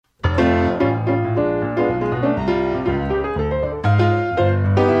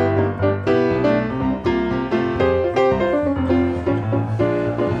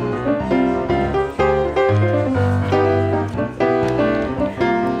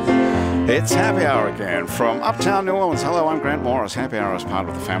It's Happy Hour again from Uptown New Orleans. Hello, I'm Grant Morris. Happy Hour is part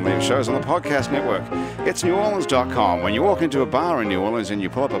of the family of shows on the podcast network. It's NewOrleans.com. When you walk into a bar in New Orleans and you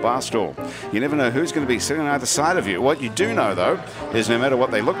pull up a bar stool, you never know who's going to be sitting on either side of you. What you do know, though, is no matter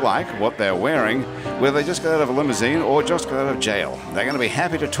what they look like, what they're wearing, whether they just got out of a limousine or just got out of jail, they're going to be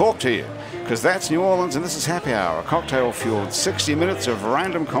happy to talk to you. Because that's New Orleans, and this is Happy Hour, a cocktail-fueled 60 minutes of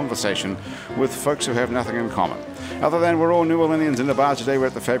random conversation with folks who have nothing in common. Other than we're all New Orleanians in the bar today, we're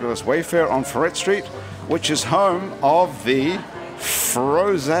at the fabulous Wayfair on Ferret Street, which is home of the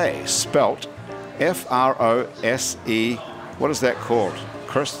Frosé, spelt F-R-O-S-E. What is that called?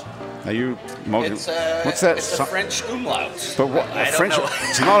 Chris, are you... What's that? It's a French umlaut. But what? I don't French? know.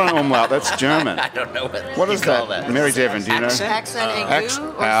 It's not an umlaut, that's German. I don't know what is that. Mary Devon, do you know? Accent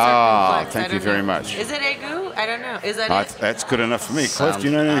aigu or thank I you don't very know. much. Is it aigu? I don't know. Is that it? That's good enough for me. Cliff, do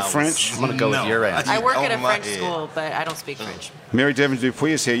you know any French? I'm going to go with your answer. I work at a French school, but I don't speak French. Mary Devon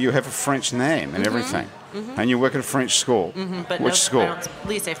Dupuy is here. You have a French name and everything. And you work at a French school. But Which school?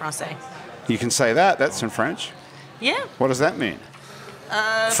 Lycée Français. You can say that. That's in French. Yeah. What does that mean?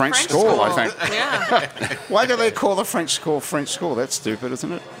 French school, I think. Yeah. Why do they call the French school French school? That's stupid,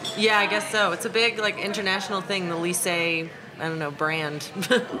 isn't it? Yeah, I guess so. It's a big international thing, the Lycée, I don't know, brand.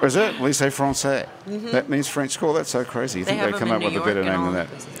 Is it? Lycée Français. That means French school. That's so crazy. You think have they'd come them up in with a New better York name and than all that?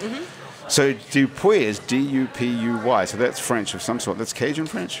 places. So Dupuy is D-U-P-U-Y. So that's French of some sort. That's Cajun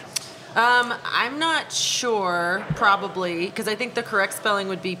French? I'm not sure, probably, because I think the correct spelling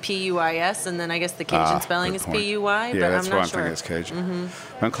would be P-U-I-S, and then I guess the Cajun spelling good is point. P-U-Y, Yeah, but that's I'm why not I'm sure. thinking it's Cajun.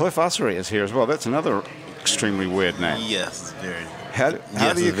 And Cliff Ussery is here as well. That's another extremely weird name. Yes, very. How do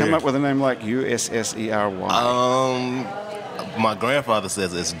you it's come very- up with a name like U-S-S-E-R-Y? My grandfather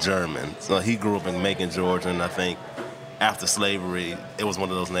says it's German. So he grew up in Macon, Georgia, and I think after slavery, it was one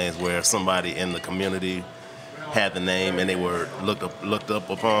of those names where somebody in the community had the name and they were looked up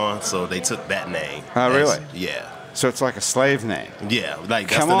upon, so they took that name. Oh, really? Yeah. So it's like a slave name. Yeah, like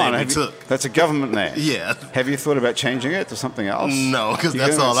that's Come the on, name we took. that's a government name. Yeah. Have you thought about changing it to something else? No, because You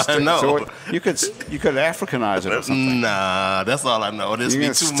that's gonna all I stick know. to it? You could Africanize it or something. Nah, that's all I know. There's You're be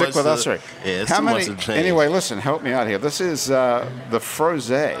going to too stick much with to- us, right? Yeah, it's How too many? much to change. Anyway, listen, help me out here. This is the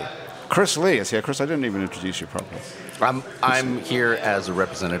Frosé. Chris Lee is here. Chris, I didn't even introduce you properly. I'm here as a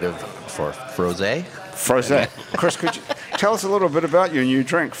representative for Frosé. Frosé. Chris, could you tell us a little bit about your new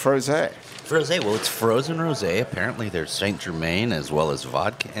drink, Frosé? Frosé, well, it's frozen rosé. Apparently, there's Saint Germain as well as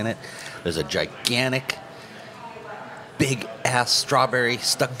vodka in it. There's a gigantic, big-ass strawberry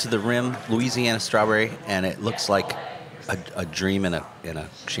stuck to the rim, Louisiana strawberry, and it looks like a dream in a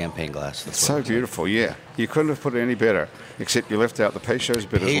champagne glass. That's So what it beautiful, yeah. You couldn't have put it any better, except you left out the Peychaud's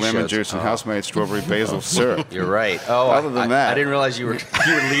bitters, lemon Peychaud's, juice, and oh. house-made strawberry basil syrup. You're right. Oh, Other than that- I didn't realize you were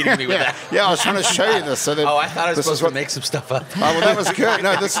leading me with that. Yeah, I was trying to show you this. So that Oh, I thought I was this is supposed to make some stuff up. Oh, well, that was good.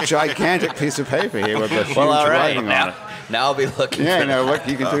 No, this gigantic piece of paper here with the huge Well, all right. writing on it. Now I'll be looking Yeah, for no, that. look,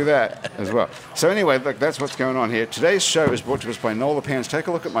 you can do that as well. So anyway, look, that's what's going on here. Today's show is brought to us by Nola Pens. Take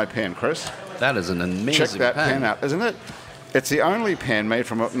a look at my pen, Chris. That is an amazing Check that pen out, isn't it? It's the only pen made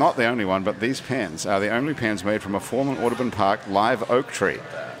from, not the only one, but these pens are the only pens made from a Foreman Audubon Park live oak tree.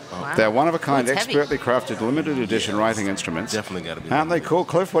 Wow. They're one-of-a-kind, Well, it's heavy. expertly crafted, limited edition writing instruments. Definitely got to be. Aren't they cool?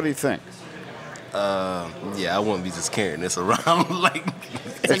 Cliff, what do you think? Yeah, I wouldn't be just carrying this around like.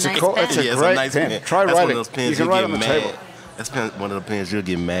 It's a nice cool, pen. it's a Yeah, great nice pen. Try That's writing. One of those pens You can you'll write get on the mad. table. That's one of the pens you'll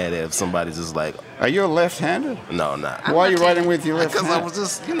get mad at if somebody's just like, Are you left-handed? no, not. Why are you left-handed. writing with your left Because hand? I was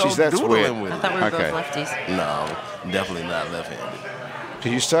just, Jeez, that's doodling weird. with I it. thought we were Okay. both lefties. No, definitely not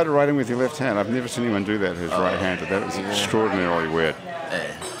left-handed. You started writing with your left hand. I've never seen anyone do that who's right-handed. That was extraordinarily weird.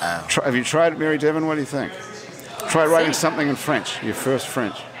 Have you tried it, Mary Devon? What do you think? Try writing something in French, your first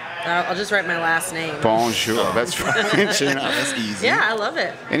French. I'll just write my last name. Bonjour. That's French, you know. That's easy. Yeah, I love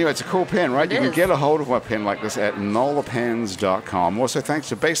it. Anyway, it's a cool pen, right? It You can is. get a hold of my pen like this at nolapens.com. Also, thanks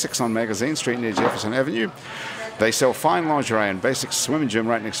to Basics on Magazine Street near Jefferson Avenue. They sell fine lingerie, and Basics Swim and Gym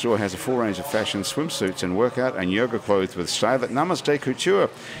right next door has a full range of fashion swimsuits and workout and yoga clothes with style at Namaste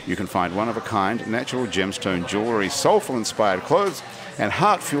Couture. You can find one-of-a-kind natural gemstone jewelry, soulful-inspired clothes, and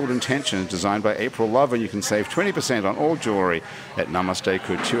heart-fueled intentions designed by April Love, and you can save 20% on all jewelry at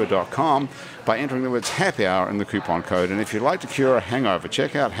namastecouture.com by entering the words Happy Hour in the coupon code. And if you'd like to cure a hangover,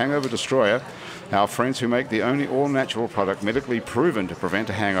 check out Hangover Destroyer, our friends who make the only all-natural product medically proven to prevent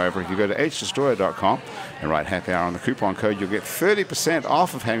a hangover. If you go to hdestroyer.com and write Happy Hour on the coupon code, you'll get 30%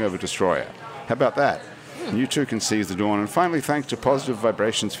 off of Hangover Destroyer. How about that? You too can seize the dawn. And finally, thanks to Positive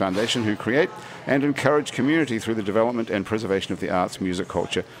Vibrations Foundation, who create and encourage community through the development and preservation of the arts, music,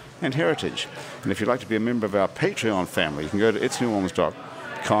 culture, and heritage. And if you'd like to be a member of our Patreon family, you can go to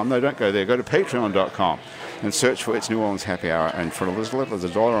itsneworleans.com. No, don't go there. Go to patreon.com. and search for It's New Orleans Happy Hour. And for as little as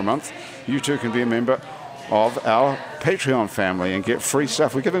 $1 a month, you too can be a member of our Patreon family and get free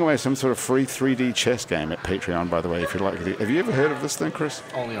stuff. We're giving away some sort of free 3D chess game at Patreon, by the way, if you'd like to. Have you ever heard of this thing, Chris?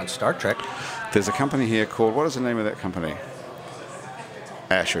 Only on Star Trek. There's a company here called, what is the name of that company?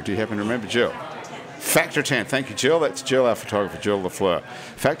 Asher, do you happen to remember? Jill. Factor 10. Thank you, Jill. That's Jill, our photographer, Jill LaFleur.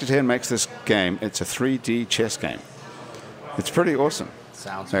 Factor 10 makes this game. It's a 3D chess game. It's pretty awesome.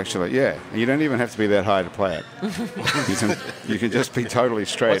 Sounds actually, yeah. You don't even have to be that high to play it. you can just be totally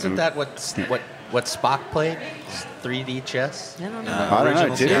straight. Wasn't that what Spock played? 3D chess? I don't know. I don't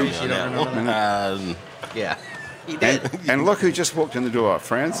know. Did he? You don't remember? Yeah, he did. And look who just walked in the door,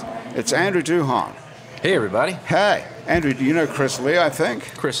 friends. It's Andrew Duhon. Hey, everybody. Hey, Andrew, do you know Chris Lee, I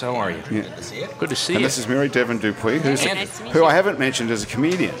think? Chris, how are you? Yeah. Good to see you. Good to see And you. this is Mary Devon Dupuis, Nice to meet who you. I haven't mentioned as a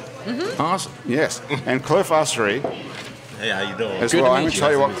comedian. Awesome. Yes. And Cliff Ussery Hey, how you doing? as Good well. to I'm meet going to you.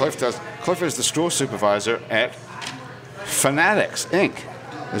 tell you what Cliff does. Cliff is the store supervisor at Fanatics, Inc.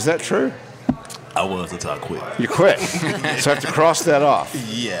 Is that true? I was until I quit. You quit. So I have to cross that off.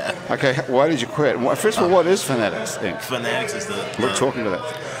 Yeah. Okay, why did you quit? First of all, what is Fanatics, Inc.? Fanatics is We're talking to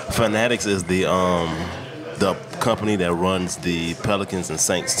that. Fanatics is the company that runs the Pelicans and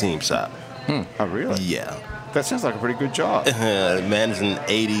Saints team shop. Oh, really? Yeah. That sounds like a pretty good job. Managing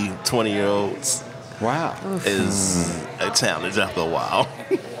 80 20-year-olds Wow. is a challenge after a while.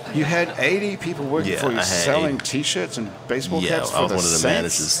 You had 80 people working Yeah, for you I had selling 80. T-shirts and baseball Yeah, caps I for was the one of the Saints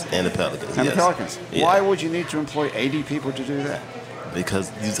managers and the Pelicans. and yes. the Pelicans. Yeah. Why would you need to employ 80 people to do that?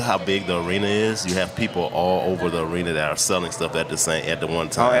 Because you see how big the arena is. You have people all over the arena that are selling stuff at the one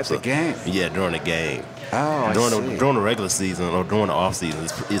time. at the game. Yeah, during the game. Oh, I see. During the regular season or during the off season,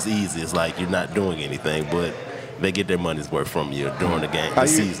 it's easy. It's like you're not doing anything, but they get their money's worth from you during the game, the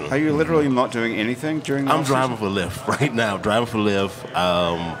season. Are you literally not doing anything during the I'm off-season? driving for Lyft right now. Driving for Lyft.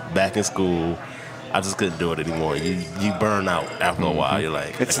 Back in school, I just couldn't do it anymore. You burn out after a while. You're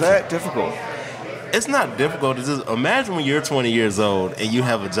like, It's that difficult. It's not difficult. It's just imagine when you're 20 years old and you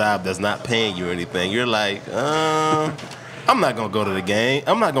have a job that's not paying you anything. You're like, I'm not gonna go to the game.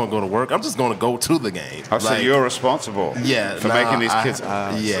 I'm not gonna go to work. I'm just gonna go to the game. Oh, so Like, you're responsible for making these kids.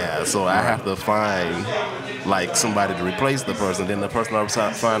 yeah, so I have to find like somebody to replace the person. Then the person I was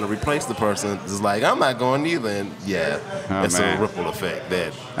trying to replace the person is like, I'm not going either. And yeah, Oh, it's man. a ripple effect.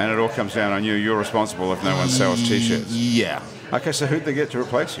 That And it all comes down on you. You're responsible if no one sells T-shirts. yeah, Okay, so who'd they get to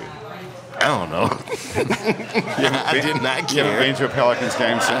replace you? I don't know. I did not You haven't care. been to a Pelicans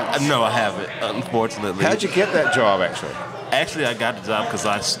game since? No, I haven't. Unfortunately. How'd you get that job, actually? Actually, I got the job because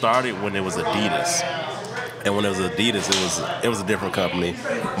I started when it was Adidas, and when it was Adidas, it was a different company.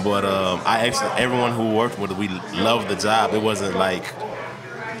 But everyone who worked with it, we loved the job. It wasn't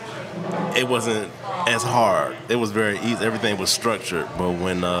as hard. It was very easy. Everything was structured. But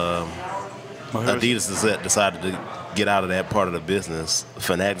when Adidas decided to get out of that part of the business,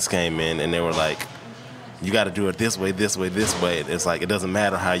 Fanatics came in and they were like, you got to do it this way, this way, this way. It's like, it doesn't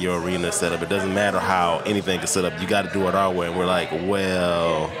matter how your arena is set up. It doesn't matter how anything is set up. You got to do it our way. And we're like,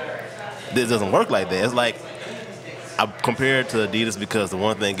 well, this doesn't work like that. It's like, I compare it to Adidas because the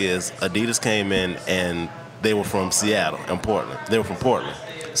one thing is Adidas came in and they were from Seattle and Portland. They were from Portland.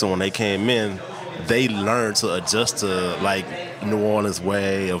 So when they came in, they learned to adjust to like New Orleans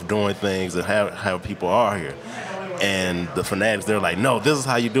way of doing things and how people are here. And the Fanatics, they're like, no, this is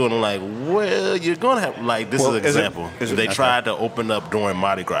how you do it. I'm like, well, you're going to have, like, this Well, is an is it- example. is it- They okay. tried to open up during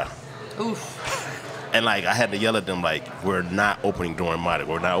Mardi Gras. Oof. And, like, I had to yell at them, like, we're not opening during Mardi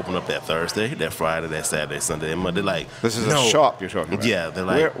Gras. We're not opening up that Thursday, that Friday, that Saturday, Sunday. And they're like, This is no. a shop you're talking about. Yeah, they're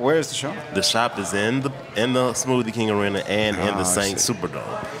like, Where's the shop? the shop is in the Smoothie King Arena and in the I Saints see.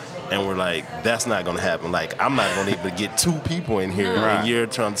 Superdome. And we're like, that's not going to happen. Like, I'm not going to even get 2 people in here Right. and you're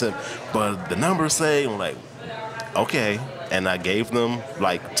trying to, but the numbers say, I'm like, okay. And I gave them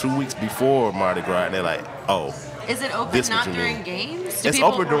like 2 weeks before Mardi Gras, and they're like, oh, Is it open This what not you during mean. games? Do it's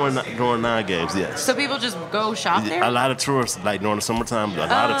people- open during non-games, yes. So people just go shop there? A lot of tourists, like during the summertime, a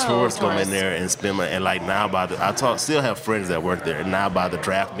lot of Oh, tourists come in tourists. there and spend money. And like now, still have friends that work there. And now by the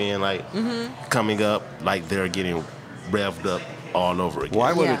draft being like coming up, like they're getting revved up all over again.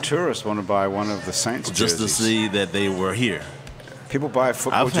 Why would Yeah. a tourist want to buy one of the Saints Just to jerseys? see that they were here. People buy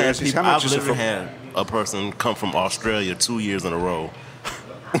football I've had jerseys. people, How much I've is a literally football? had a person come from Australia 2 years in a row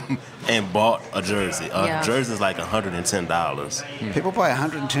and bought a jersey. A Yeah. jersey is like $110. People buy a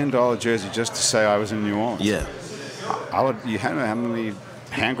 $110 jersey just to say I was in New Orleans. Yeah. I would. You know how many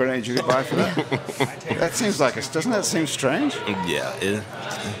hand grenades you could buy for that? That seems like doesn't that seem strange? Yeah.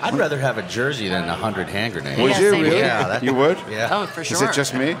 I'd rather have a jersey than 100 hand grenades. Would Yeah, you same really? here. Yeah, that- You would? Yeah. Oh, for sure. Is it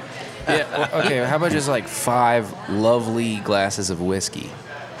just me? Yeah. Okay. How about just like 5 lovely glasses of whiskey?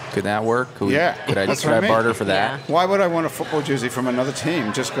 Could that work? Could Yeah, Could I, that's could what I I mean. barter for that? Yeah. Why would I want a football jersey from another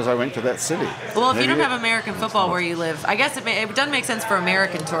team just because I went to that city? Well, if you Maybe don't it- have American football where you live, I guess it doesn't make sense for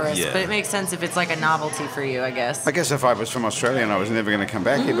American tourists, Yeah. but it makes sense if it's like a novelty for you, I guess. I guess if I was from Australia and I was never going to come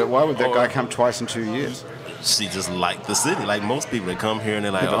back here, but why would that guy come twice in 2 years? She just liked the city. Like most people that come here and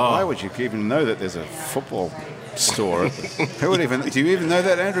they're like, Yeah, but why oh, would you even know that there's a football store? Who would even? Do you even know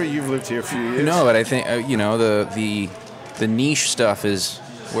that, Andrew? You've lived here a few years. No, but I think the niche stuff is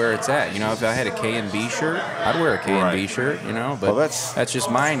where it's at. If I had a K&B shirt, I'd wear a K&B Right. shirt. But Well, that's-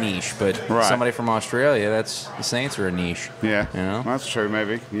 just my niche. But Right. somebody from Australia, the Saints are a niche. Yeah, You know? that's true.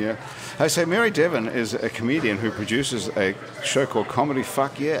 Maybe. Yeah. I say Mary Devon is a comedian who produces a show called Comedy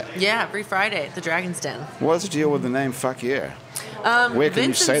Fuck Yeah. Yeah, every Friday at the Dragon's Den. What's the deal with the name Fuck Yeah? Where can you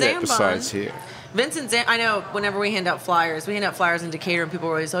Vincent say that Zambon. besides here? I know whenever we hand out flyers in Decatur and people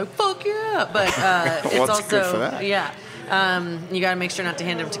are always like, fuck yeah. But it's What's also, good for that? yeah. You got to make sure not to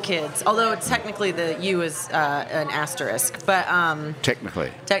hand them to kids. Although it's technically the U is an asterisk. But,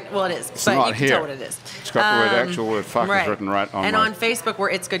 Technically. well, it is. It's but not you can here. tell what it is. It's got the actual word fuck is written right on And my- on Facebook, we're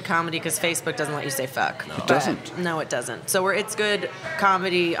It's Good Comedy because Facebook doesn't let you say fuck. It doesn't? No, it doesn't. So we're It's Good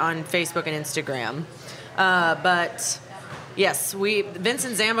Comedy on Facebook and Instagram. But yes,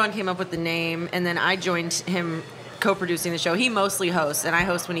 Vincent Zambon came up with the name, and then I joined him co-producing the show. He mostly hosts, and I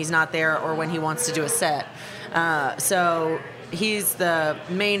host when he's not there or when he wants to do a set. So he's the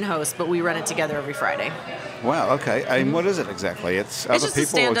main host, but we run it together every Friday. Wow. Okay. And what is it exactly? It's other It's just a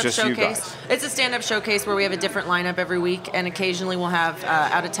people or stand-up just you showcase. guys? It's a stand-up showcase where we have a different lineup every week, and occasionally we'll have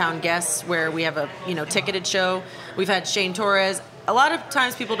out-of-town guests where we have a ticketed show. We've had Shane Torres. A lot of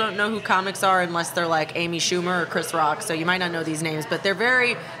times people don't know who comics are unless they're like Amy Schumer or Chris Rock, so you might not know these names, but they're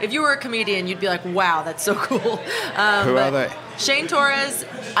very. If you were a comedian, you'd be like, "Wow, that's so cool." Who but are they? Shane Torres.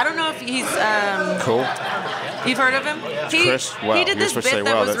 I don't know if he's. Cool. You've heard of him? Chris, wow, He did you're this supposed to say, bit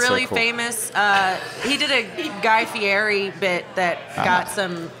that wow, was that's so really cool. famous. He did a Guy Fieri bit that got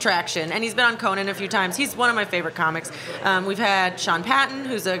some traction, and he's been on Conan a few times. He's one of my favorite comics. We've had Sean Patton,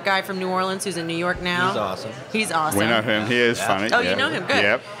 who's a guy from New Orleans who's in New York now. He's awesome. He's awesome. We know him. He is funny. Oh, yeah. you know him? Good.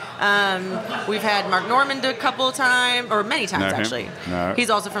 Yep. We've had Mark Normand a couple of times, or many times Know him? actually. No. He's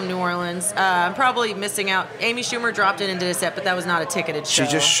also from New Orleans. I'm probably missing out. Amy Schumer dropped in and did a set, but that was not a ticketed show.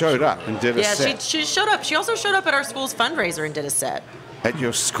 She just showed up and did a Yeah, set she showed up. She also showed up at our school's fundraiser and did a set. at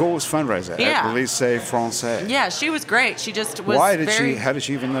your school's fundraiser Yeah. at Lycée Français. Yeah, she was great. She just was Why did very, she? How did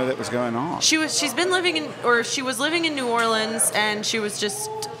she even know that was going on? She was living in New Orleans, and she was just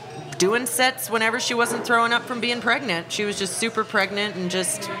doing sets whenever she wasn't throwing up from being pregnant. She was just super pregnant and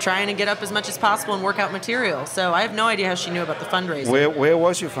just trying to get up as much as possible and work out material. So I have no idea how she knew about the fundraiser. Where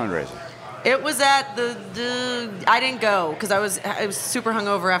was your fundraiser? It was at the I didn't go because I was super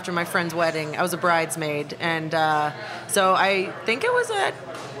hungover after my friend's wedding. I was a bridesmaid, and so I think it was at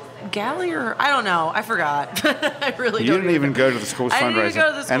Galley or I don't know. I forgot. I really You don't didn't even go to the school's I fundraiser. didn't even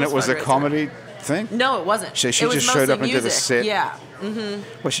go to the And it school's was a fundraiser. comedy thing? No, it wasn't. So she It was just showed up mostly and did a music. set? Yeah,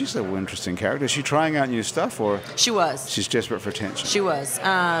 Well, she's an interesting character. Is she trying out new stuff or she was. she's desperate for attention? She was.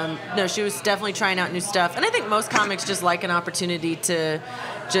 No, she was definitely trying out new stuff. And I think most comics just like an opportunity to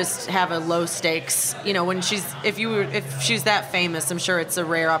just have a low stakes. You know, when if she's that famous, I'm sure it's a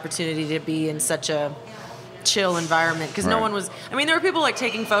rare opportunity to be in such a chill environment because no Right. one was. I mean, there were people like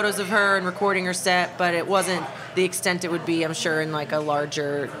taking photos of her and recording her set, but it wasn't the extent it would be, I'm sure, in like a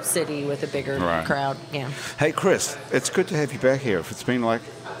larger city with a bigger Right. crowd. Yeah. Hey, Chris, it's good to have you back here. It's been like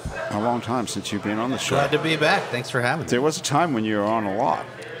a long time since you've been on the show. Glad to be back. Thanks for having me. There was a time when you were on a lot.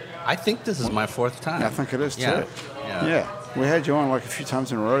 I think this is my fourth time. I think it is too. Yeah. Yeah. We had you on like a few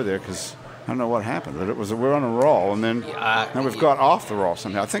times in a row there because I don't know what happened, but we're on a roll, and then now we've got off the roll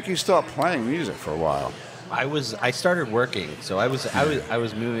somehow. I think you stopped playing music for a while. I started working, so I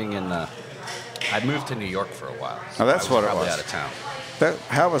was moving in. I moved to New York for a while. So Oh, that's I what it probably was. out of town.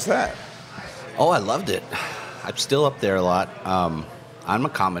 How was that? Oh, I loved it. I'm still up there a lot. I'm a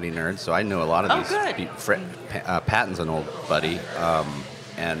comedy nerd, so I know a lot of Oh, these good. people. Patton's an old buddy,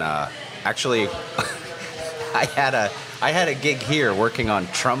 and actually, I had a gig here working on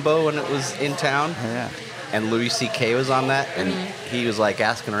Trumbo when it was in town. Yeah. And Louis C.K. was on that, and he was like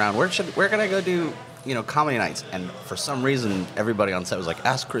asking around, where can I go do, comedy nights? And for some reason, everybody on set was like,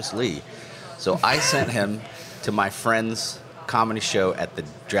 ask Chris Lee. So I sent him to my friend's comedy show at the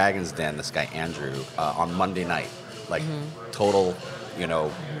Dragon's Den, this guy Andrew, on Monday night, like total,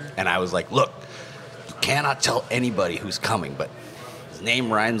 and I was like, look, you cannot tell anybody who's coming, but his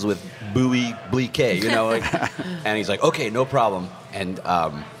name rhymes with Bowie Blique, and he's like, okay, no problem. And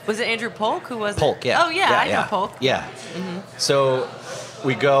Was it Andrew Polk? Who was Polk, it? yeah. Oh, yeah, I know Polk. Yeah. So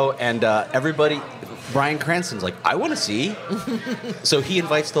we go, and everybody, Bryan Cranston's like, I want to see. So he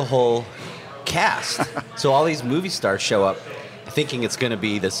invites the whole cast. So all these movie stars show up thinking it's going to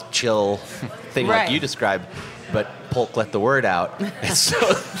be this chill thing Right. like you described, but Polk let the word out. And so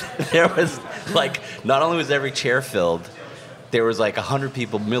there was like, not only was every chair filled, there was like 100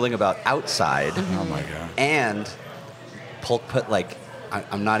 people milling about outside. Oh my God. And Polk put like,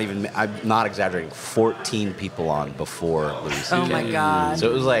 I'm not exaggerating, 14 people on before Louis C.K. Oh my God. So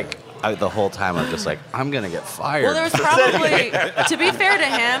it was like, the whole time I'm just like, I'm going to get fired. Well, there was probably, to be fair to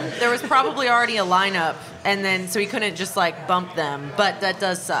him, there was probably already a lineup, and then so he couldn't just like bump them. But that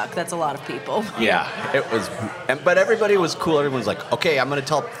does suck. That's a lot of people. Yeah, it was. But everybody was cool. Everyone was like, okay, I'm going to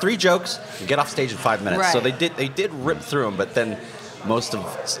tell 3 jokes and get off stage in 5 minutes. So Right. they did rip through them, but then most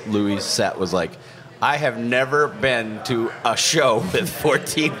of Louis' set was like, I have never been to a show with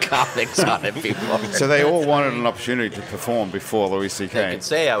 14 comics on it before. So they all wanted an opportunity to perform before Louis They C.K. could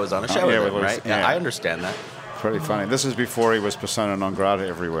say I was on a show yeah, with with him, Louis- right? yeah. I understand that. Pretty funny. This is before he was persona non grata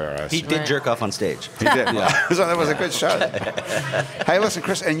everywhere. I He assume. did Right. jerk off on stage. He did. So that was a good show. Hey, listen,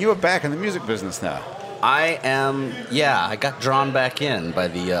 Chris, and you're back in the music business now. I am, I got drawn back in by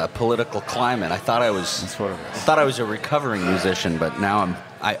the political climate. I thought I was, That's what it is. a recovering musician, but now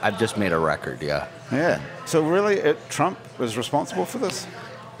I've just made a record. Yeah. Yeah. So really, Trump was responsible for this?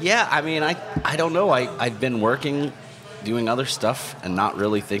 Yeah. I mean, I don't know. I've been working, doing other stuff, and not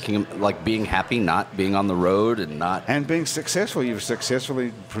really thinking like being happy, not being on the road, and not. And being successful. You've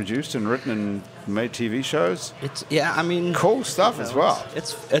successfully produced and written and made TV shows. It's I mean, Cool stuff as well.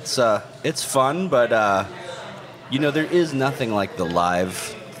 It's fun, but there is nothing like the live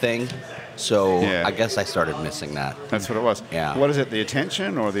thing. So Yeah. I guess I started missing that. That's what it was. Yeah. What is it? The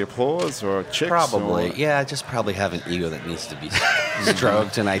attention or the applause or chicks? Probably. Or... Yeah, I just probably have an ego that needs to be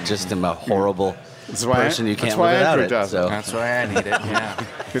stroked, and I just am a horrible That's why- person who that's can't why live without Andrew it. does it. So. That's why I need it. Yeah.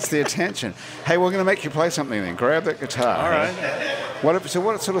 It's the attention. Hey, we're going to make you play something then. Grab that guitar. All right. What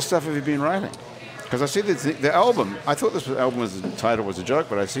sort of stuff have you been writing? Because I see the album. I thought this title was a joke,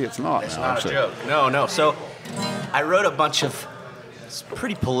 but I see it's not. It's now, not a actually. joke. No. So I wrote a bunch of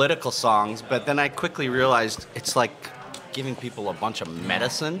pretty political songs, but then I quickly realized it's like giving people a bunch of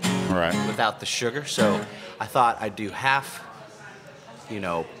medicine Right. without the sugar. So I thought I'd do half,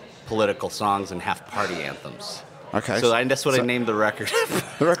 political songs and half party anthems. Okay. So that's what I named the record.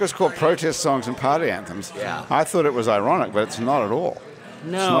 The record's called Protest Songs and Party Anthems. Yeah. I thought it was ironic, but it's not at all.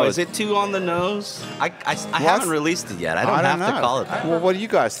 No, It's is it too on the nose? I haven't released it yet. I don't have to call it that. Well, what do you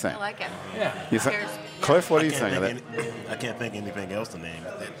guys think? I like it. You think, Cliff? What do you think of it? I can't think anything else to name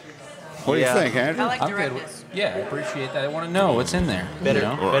it. What do you Yeah. think, Andrew? I like I'm good. directness. Yeah, I appreciate that. I want to know what's in there.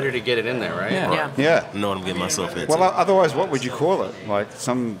 Better to get it in there, right? Yeah. Yeah. Yeah. I know what I'm getting myself into. Well, otherwise, what would you call it? Like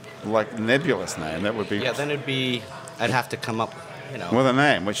some nebulous name? That would be Yeah, then I'd have to come up, with a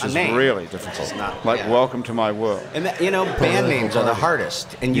name, which A is name. really difficult. Which is not- like yeah. Welcome to My World. And band names are the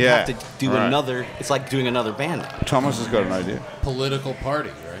hardest, and you Yeah, have to do right. another. It's like doing another band name. Thomas has got an idea. Political party,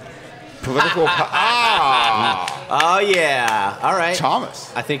 right? Political. Oh yeah! All right,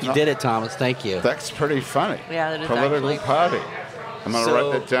 Thomas. I think you did it, Thomas. Thank you. That's pretty funny. Yeah, that is Political actually. party. I'm going to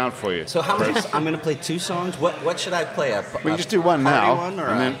So- write that down for you. So how many? I'm going to play 2 songs. What should I play? We can just do one party now, one or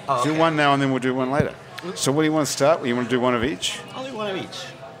and then do okay. one now, and then we'll do one later. So, what do you want to start with? You want to do one of each? I'll do one of each.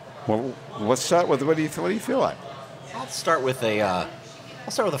 Well, let's start with what do you feel like? I'll start with a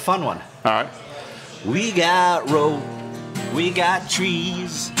fun one. All right. We got rope, we got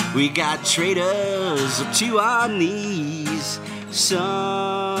trees, we got traitors to our knees.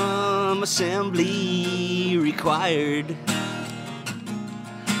 Some assembly required.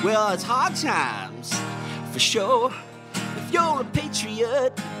 Well, it's hard times for sure. If you're a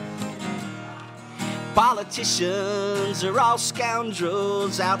patriot, politicians are all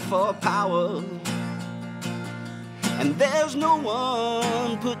scoundrels out for power. And there's no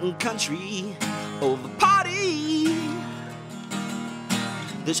one putting country over party.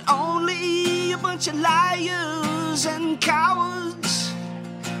 There's only a bunch of liars and cowards.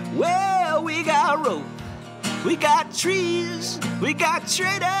 Well, we got rope, we got trees, we got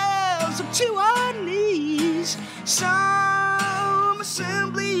traitors up to our knees. Some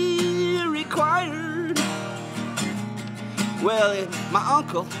assembly required. Well, my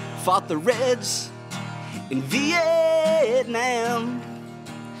uncle fought the Reds in Vietnam,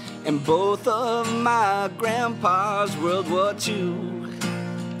 and both of my grandpas World War II.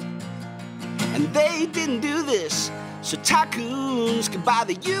 And they didn't do this so tycoons could buy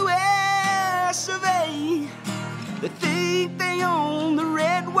the US of A. They think they own the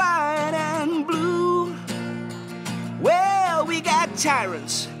red, white, and blue. Well, we got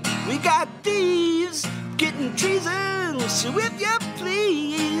tyrants, we got thieves, getting treason, so if you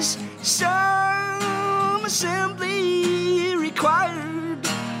please, some Some assembly required.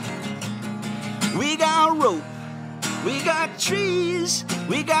 We got rope, we got trees,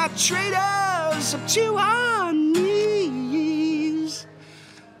 we got traitors up to our knees.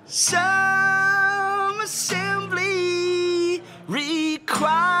 Some assembly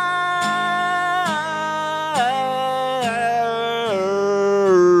required.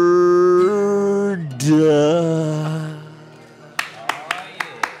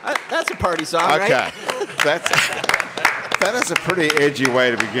 That's a party song, Okay, right? that is a pretty edgy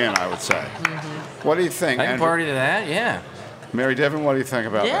way to begin, I would say. What do you think, I can Andrew? party to that, yeah. Mary Devon, what do you think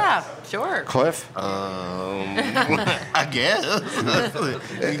about that? Yeah, sure. Cliff? I guess.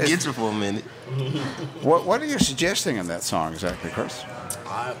 Get you for a minute. What are you suggesting in that song exactly, Chris?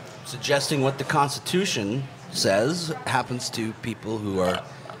 Suggesting what the Constitution says happens to people who are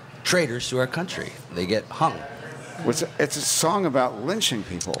traitors to our country. They get hung. It's a song about lynching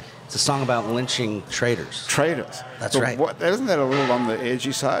people, It's a song about lynching traitors. traitors. That's But right. Isn't that a little on the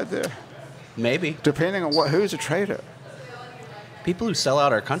edgy side there? Maybe. Depending on who's a traitor. People who sell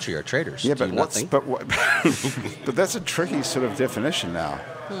out our country are traitors. Yeah, Do but you not think? but that's a tricky sort of definition now.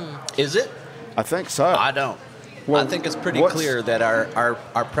 Is it? I think so. I don't. Well, I think it's pretty what's- clear that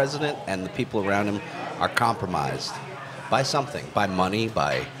our president and the people around him are compromised by something, by money,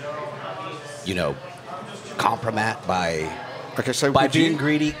 by, compromat, by Okay, so by would being you-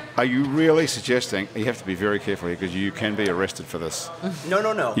 greedy. Are you really suggesting, you have to be very careful here because you can be arrested for this.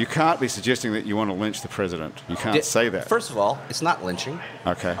 No. You can't be suggesting that you want to lynch the president. You can't say that. First of all, it's not lynching.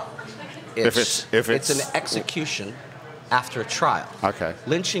 Okay. It's it's- an execution after a trial. Okay.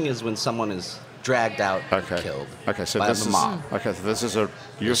 Lynching is when someone is dragged out Okay. and killed Okay, so by this the is mob. okay. So this is a.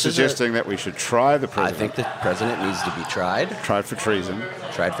 You're This is suggesting that we should try the I president. think the president needs to be tried for treason.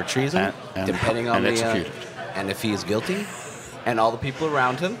 tried for treason, And- depending on and the executed. and if he is guilty, and all the people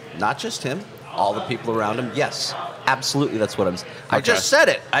around him, not just him, all the people around him. Yes, absolutely, that's what I'm. I Okay. just said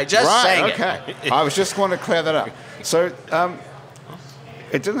it. I just sang Right. it. Okay. I was just want to clear that up. So.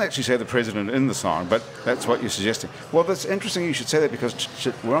 It didn't actually say the president in the song, but that's what you're suggesting. Well, that's interesting you should say that because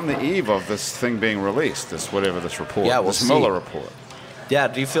we're on the eve of this thing being released, this report, Yeah, we'll this see. Mueller report. Yeah.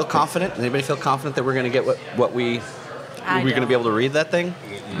 Do you feel confident? Does anybody feel confident that we're going to get what we? I We're going to be don't. able to read that thing?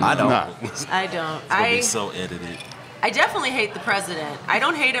 I don't. No. I don't. It'll be so edited. I definitely hate the president. I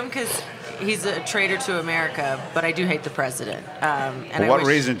don't hate him because he's a traitor to America, but I do hate the president. And For I what wish-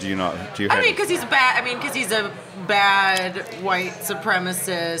 reason do you not? Do you I hate mean, him? because he's bad. I mean, because he's a bad white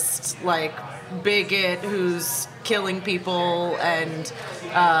supremacist, like bigot who's killing people and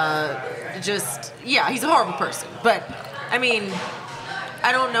he's a horrible person. But I mean,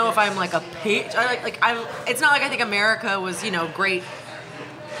 I don't know if I'm like a page. It's not like I think America was great.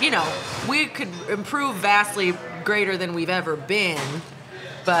 We could improve vastly greater than we've ever been.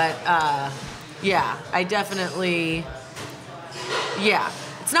 But I definitely. Yeah.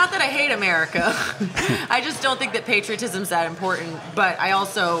 It's not that I hate America. I just don't think that patriotism's that important. But I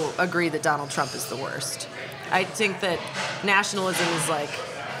also agree that Donald Trump is the worst. I think that nationalism is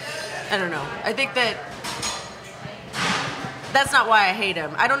I don't know. I think that's not why I hate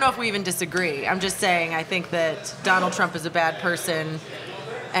him. I don't know if we even disagree. I'm just saying I think that Donald Trump is a bad person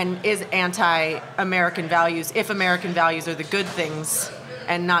and is anti-American values if American values are the good things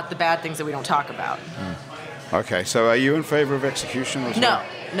and not the bad things that we don't talk about. Okay, so are you in favor of execution as well?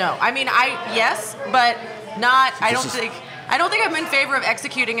 No. I mean, yes, but not. I don't is- think I'm in favor of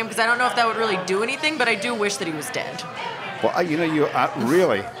executing him because I don't know if that would really do anything. But I do wish that he was dead. Well, I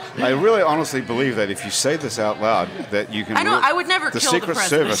really honestly believe that if you say this out loud, that you can. I know, I would never the kill the Secret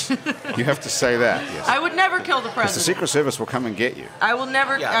president. Service. You have to say that. Yes. I would never kill the Because president. the Secret Service will come and get you. I will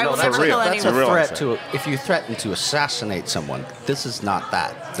never. Yeah, I no, will that's never real. kill That's That's a a anyone. real threat answer. if you threaten to assassinate someone. This is not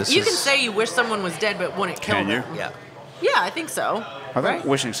that. This You is, can say you wish someone was dead, but wouldn't kill Can you? them. Yeah. Yeah, I think so. I think Right?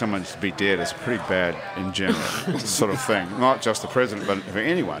 wishing someone to be dead is pretty bad in general, sort of thing. Not just the president, but for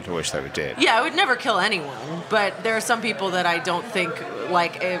anyone to wish they were dead. Yeah, I would never kill anyone, but there are some people that I don't think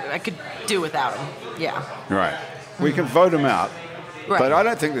I could do without them. Yeah. Right. We can vote him out, Right. but I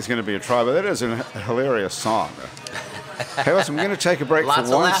don't think there's going to be a trial. But that is a hilarious song. Hey, listen, we're going to take a break Lots for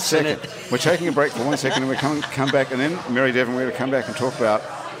of 1 laughs in second. it. We're taking a break for 1 second, and we come back, and then Mary Devon, we're going to come back and talk about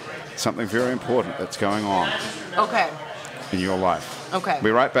something very important that's going on Okay. in your life. Okay.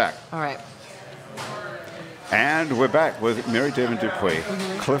 Be right back. All right. And we're back with Mary Devon Dupuy,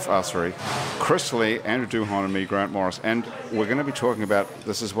 Mm-hmm. Cliff Ussery, Chris Lee, Andrew Duhon, and me, Grant Morris. And we're going to be talking about,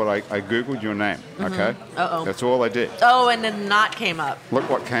 this is what I Googled your name, okay? Uh-oh. That's all I did. Oh, and then not came up. Look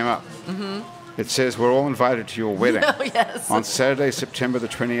what came up. It says we're all invited to your wedding Oh, yes. on Saturday, September the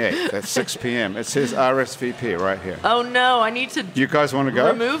 28th at 6 p.m. It says RSVP right here. Oh, no. I need to You guys want to go?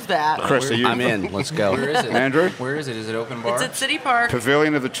 remove that. Chris, are you? I'm in. Let's go. Where is it? Andrew? Where is it? Is it open bar? It's at City Park.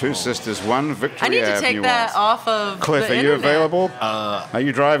 Pavilion of the Two Sisters, 1 Victoria I need to Avenue take that West. off of Cliff, the are you internet. available? Are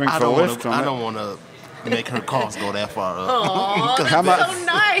you driving I for don't Lyft? want to make her costs go that far up. Oh, that's How much? so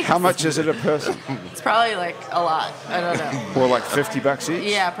nice. How much is it a person? It's probably like a lot. I don't know. Well, like $50 each.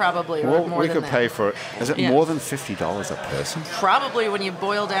 Yeah, probably. Well, more we than could that. pay for it. Is it Yeah. more than $50 a person? Probably when you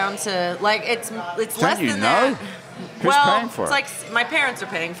boil down to like it's less Don't you than know? that. Who's well, paying for it's it? like my parents are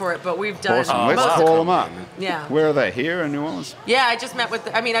paying for it, but we've done Awesome. Let's most of call it. them up. Yeah. Where are they? Here in New Orleans? Yeah, I just met with.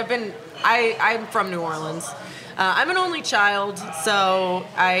 I'm from New Orleans. I'm an only child, so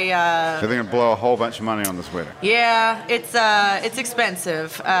They're going to blow a whole bunch of money on this wedding. yeah, it's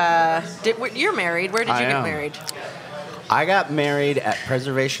expensive. You're married. Where did you I get am. married? I got married at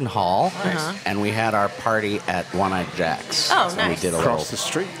Preservation Hall, and we had our party at One Eyed Jack's. Oh, So nice. we did a Across little the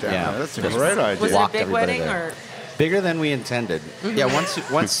street down Yeah. there. That's a Just great idea. Was it a Walked big everybody wedding there. or? bigger than we intended. Yeah, once you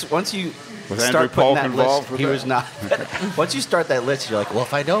Was Andrew start Polk putting that involved list, with he that? was not. Once you start that list, you're like, well,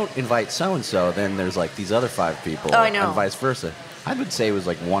 if I don't invite so and so, then there's like these other 5 people, Oh, I know. and vice versa. I would say it was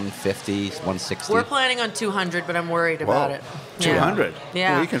like 150, 160. We're planning on 200, but I'm worried about Whoa. it. 200?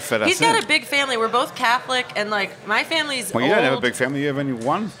 Yeah. Well, you can fit us He's got in. a big family. We're both Catholic, and like my family's Well, you don't have a old big family. You have only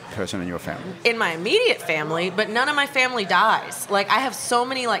one person in your family. in my immediate family, but none of my family dies. Like I have so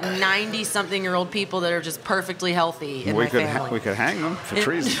many like 90-something-year-old people that are just perfectly healthy in we my could family. we could hang them for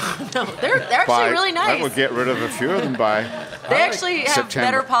treason. No, they're actually really nice. That would get rid of a few of them by. They actually have September.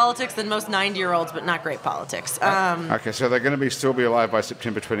 better politics than most 90-year-olds, but not great politics. Okay, so they're going to still be alive by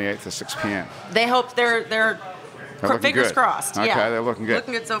September 28th at 6 p.m. They hope they're looking fingers good. crossed. Okay, Yeah, they're looking good.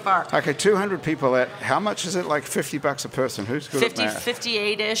 Looking good so far. Okay, 200 people at, how much is it? Like $50 a person? Who's good 50, at math?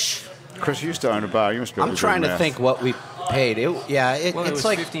 58-ish. Chris, you used to own a bar. You must be able I'm to do trying to math. think what we paid. Well, it It's was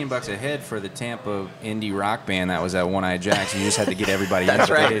like $15 a head for the Tampa indie rock band that was at One Eyed Jack's, and you just had to get everybody That's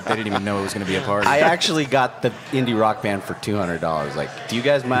in. but right. They didn't even know it was going to be a party. I actually got the indie rock band for $200. Like, do you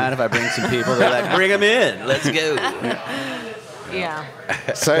guys mind if I bring some people? They're like, bring them in. Let's go. Yeah.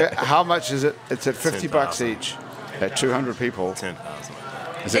 So how much is it? It's at $50 $10,000. each at 200 people. 10,000.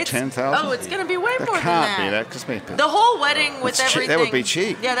 Is it It's- 10,000? Oh, it's going to be way That more can't than be that. that. Cause maybe. The whole wedding with That's cheap. everything. That would be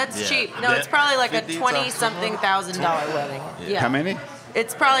cheap. Yeah, that's Yeah. cheap. No, it's probably like a 50 $20-something thousand wedding. Yeah. How many?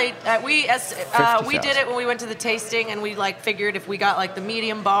 It's probably we did 50,000. it when we went to the tasting, and we like figured if we got like the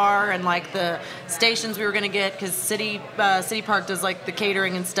medium bar and like the stations we were gonna get, because City Park does like the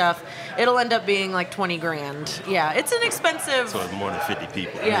catering and stuff, it'll end up being like 20 grand. Yeah, it's an expensive. So it's more than 50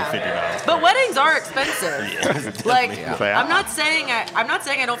 people. Yeah, $50. but weddings are expensive. Yeah. Like, Yeah. I'm not saying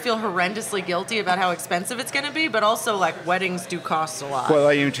I don't feel horrendously guilty about how expensive it's going to be, but also like weddings do cost a lot. Well,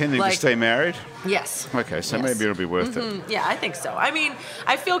 are you intending Like- to stay married? Yes. Okay, so Yes. maybe it'll be worth it. Yeah, I think so. I mean,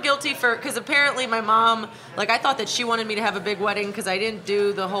 I feel guilty because apparently my mom, like, I thought that she wanted me to have a big wedding because I didn't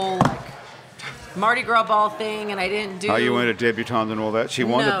do the whole like Mardi Gras ball thing, and I didn't do. Oh, you weren't a debutante and all that? She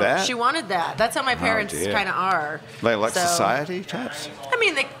wanted no, that? She wanted that. That's how my parents dear. kind of are. Like So- society types? I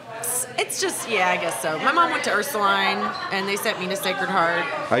mean, it's just, yeah, I guess so. My mom went to Ursuline, and they sent me to Sacred Heart.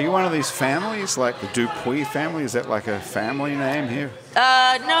 Are you one of these families, like the Dupuis family? Is that like a family name here?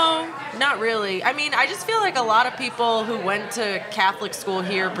 No, not really. I mean, I just feel like a lot of people who went to Catholic school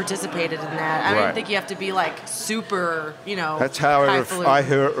here participated in that. I Right. don't think you have to be like super, That's how highfalutin. I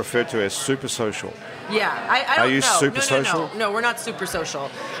hear it referred to as super social. Yeah, I don't Are you know. super no, social? No, we're not super social.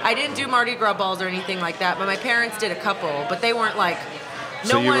 I didn't do Mardi Gras balls or anything like that, but my parents did a couple, but they weren't like.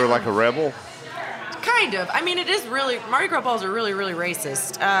 So you were like a rebel? Kind of. I mean, it is really Mardi Gras balls are really, really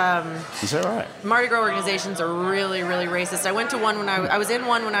racist. Is that right? Mardi Gras organizations are really, really racist. I went to one when I was in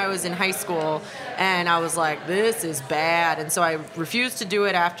one when I was in high school, and I was like, this is bad, and so I refused to do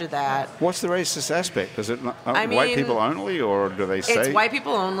it after that. What's the racist aspect? Is it I white mean, people only, or do they say? It's white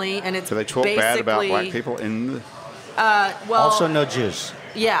people only, and it's Do they talk basically bad about black people in the? Well, Also, no Jews.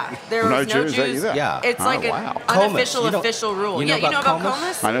 yeah, there No was no Jews Jews. either? Yeah. It's Oh, like wow. an Comus. unofficial, You know- official rule. you know Yeah, you know about about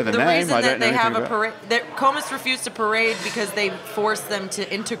Comus? Comus? I know the name, reason I that don't know they have a anything about- parade, that Comus refused to parade because they forced them to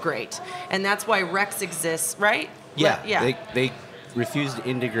integrate, and that's why Rex exists, right? Yeah. Yeah. They refused to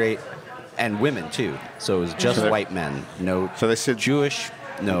integrate, and women too. So it was just So they- white men. No. So they said, Jewish.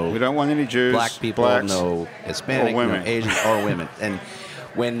 No. we don't want any Jews, black people, blacks, no Hispanic, or women. no Asian, or women. And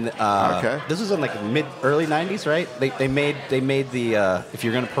when Okay. this was in like early '90s, right? They made the if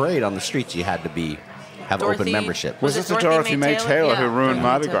you're going to parade on the streets, you had to have Dorothy- open membership. Was Was it it the Dorothy Dorothy May Taylor Yeah, who ruined Dorothy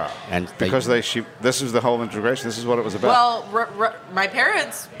Mardi Taylor. Gras? And because this is the whole integration. This is what it was about. Well, my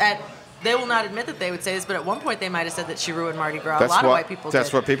parents at they will not admit that they would say this, but at one point they might have said that she ruined Mardi Gras. That's a lot what, of white people That's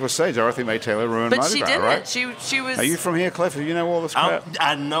did. what people say. Dorothy Mae Taylor ruined But Mardi she Gras, didn't. right? She was. Are you from here, Cliff? Do you know all this crap?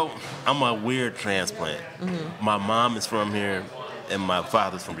 I know I'm a weird transplant. My mom is from here, and my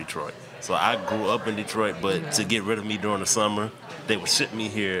father's from Detroit. So I grew up in Detroit, but to get rid of me during the summer, they would ship me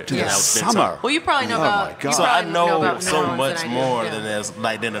here. To the and I would spend summer? time- Well, you probably know Oh, about. my God. you So I probably know about New so Orleans much than I do. more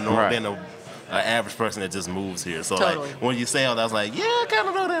Yeah. than an average person that just moves here. So Totally. like when you say all that, I was like, yeah, I kind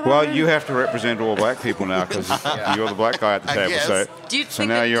of know that. Well, already. you have to represent all black people now because you're the black guy at the I table. guess. So, Do you so think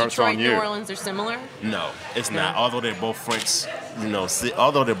now that it's Detroit on and you. New Orleans are similar? No, it's not. No? Although they're both French,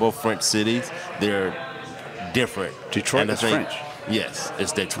 although they're both French cities, they're different. Detroit And I is think- French. Yes,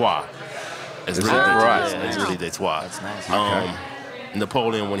 it's Detroit. It's Is really that Detroit. right? Yeah, it's really Detroit. That's nice. Okay.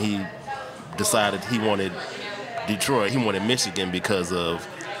 Napoleon, when he decided he wanted Detroit, he wanted Michigan because of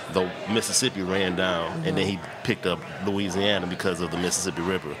the Mississippi ran down, and then he picked up Louisiana because of the Mississippi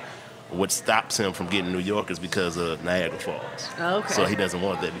River. What stops him from getting New York is because of Niagara Falls. Okay. So he doesn't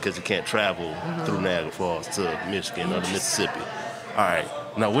want that because you can't travel through Niagara Falls to Michigan or the Mississippi. All right.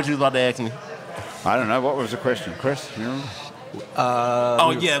 Now, what you about to ask me? I don't know. What was the question? Chris, you remember?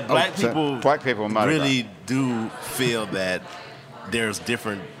 Oh yeah, black so people. black people in Mardi Gras. really do feel that there's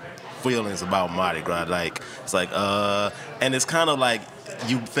different feelings about Mardi Gras. Like it's like, and it's kind of like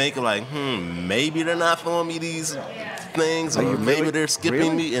you think like, maybe they're not throwing me these things, Are or you maybe really- they're skipping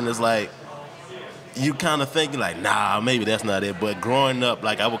really? me, and it's like. You kind of think like, nah, maybe that's not it. But growing up,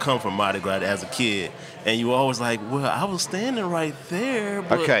 like I would come from Mardi Gras as a kid, and you were always like, well, I was standing right there.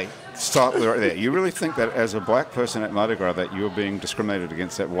 But Okay, stop right there. You really think that as a black person at Mardi Gras that you're being discriminated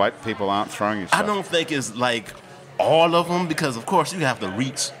against, that white people aren't throwing you stuff? I don't think it's like all of them because, of course, you have to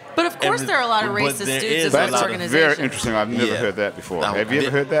reach. But of course, there are a lot of but racist there dudes is in a That's those lot of- organizations. very interesting. I've never Yeah. heard that before. No, Have you ever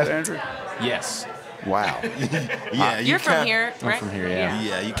yeah. heard that, Andrew? Yes. Wow. Yeah, You're from kind- here, right? from here, yeah.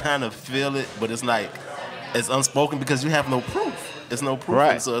 Yeah, you kind of feel it, but it's like it's unspoken because you have no proof. It's no proof,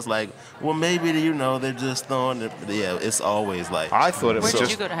 Right. and so it's like, well, maybe they're just throwing it. Yeah, it's always like. I thought it Where was did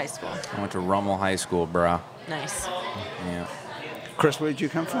just you go to high school? I went to Rummel High School, bro. Nice. Yeah. Chris. Where did you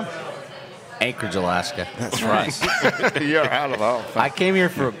come from? Anchorage, Alaska. That's right. You're out of the whole thing. I came here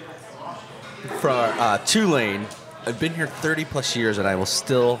for Tulane. I've been here 30 plus years, and I will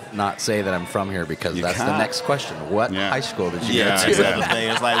still not say that I'm from here because You that's the can't. next question. What Yeah. high school did you Yeah, go to? exactly. The thing.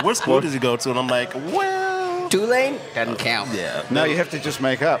 It's like, what school did you go to? And I'm like, well, Tulane doesn't count. yeah. No, you have to just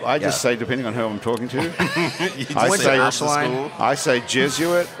make up. I just Yeah. say, depending on who I'm talking to, You just I went say to Ashline. I say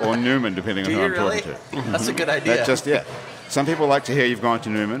Jesuit or Newman, depending on Do who you I'm really? talking to. That's a good idea. That just Some people like to hear you've gone to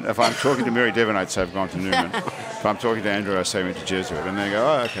Newman. If I'm talking to Mary Devon, I'd say I've gone to Newman. If I'm talking to Andrew, I say I went to Jesuit, and they go,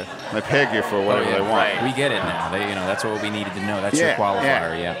 "Oh, okay." They peg you for whatever they want. We get it now. That's what we needed to know. That's your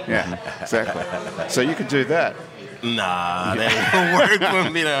qualifier, yeah. exactly. So you could do that. Nah, that don't work for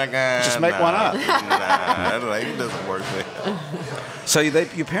me. Like, Just make one up. Nah, like, it doesn't work for me. So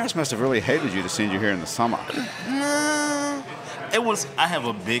your parents must have really hated you to send you here in the summer. No. It was. I have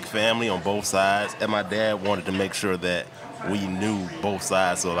a big family on both sides, and my dad wanted to make sure that we knew both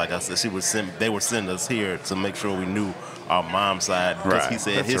sides. So, like I said, they would send us here to make sure we knew our mom's side because Right. he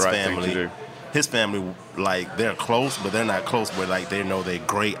said That's the right thing to do. his family, like they're close, but they're not close. But like they know their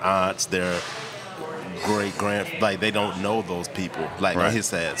great aunts, their great like they don't know those people. Like Right. on his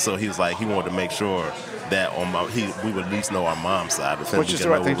side, so he was like he wanted to make sure that we would at least know our mom's side. Of Which is the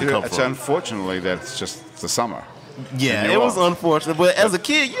right thing to do. It's unfortunately that it's just the summer. Yeah, in it New was Orleans. unfortunate, but as a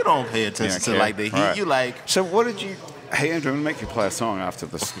kid, you don't pay attention Yeah, to okay. like the heat. Right. You like, So what did you? Hey Andrew, I'm gonna make you play a song after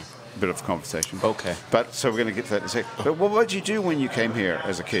this bit of conversation. Okay. But so we're gonna get to that in a sec. But what did you do when you came here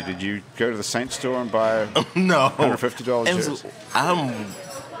as a kid? Did you go to the Saint store and buy? no, $150 It was- jersey. I'm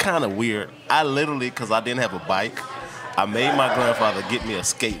kind of weird. I literally, because I didn't have a bike, I made my grandfather get me a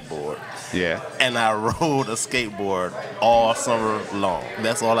skateboard, Yeah. and I rode a skateboard all summer long.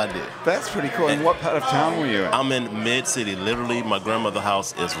 That's all I did. That's pretty cool. And what part of town were you in? I'm in Mid-City. Literally, my grandmother's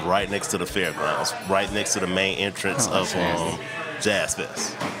house is right next to the fairgrounds, right next to the main entrance Oh, of Jazz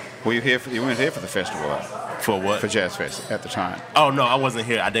Fest. Were you here? You weren't here for the festival though, For what? for Jazz Fest at the time. Oh, no, I wasn't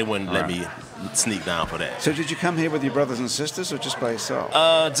here. They wouldn't let Right. me sneak down for that. So did you come here with your brothers and sisters, or just by yourself?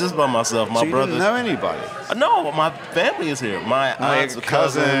 Just by myself. My so you brother. didn't know anybody. No, my family is here. My Oh, your aunts,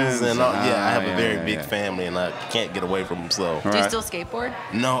 cousins, and all, yeah, I have yeah, a very yeah, big yeah. family, and I can't get away from them. So Do you Right. still skateboard?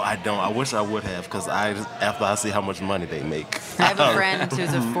 no, I don't. I wish I would have, because after I see how much money they make. I have a friend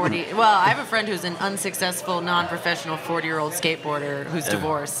who's a 40. Well, I have a friend who's an unsuccessful, non-professional 40-year-old skateboarder who's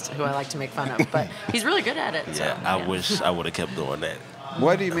divorced, who I like to make fun of. But he's really good at it. So, Yeah, I wish I would have kept doing that.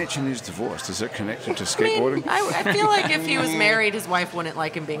 Why do you mention he's divorced? Is it connected to I mean, skateboarding? I feel like if he was married, his wife wouldn't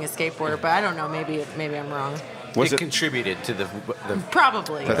like him being a skateboarder. But I don't know. Maybe I'm wrong. Was it it? contributed to the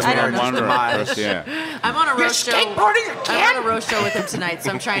Probably. That's I what don't I'm know. wondering. demise. Yeah. I'm on a roast show. skateboarding again? I'm on a roast show with him tonight, so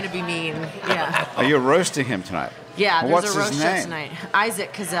I'm trying to be mean. Yeah. Are you roasting him tonight? Yeah, Well, there's what's a roast his show name? tonight.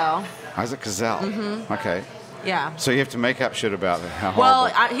 Isaac Cazell. Isaac Cazell. Mm-hmm. Okay. Yeah. So you have to make up shit about how Well,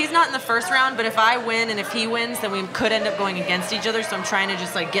 horrible. he's not in the first round, but if I win and if he wins, then we could end up going against each other. So I'm trying to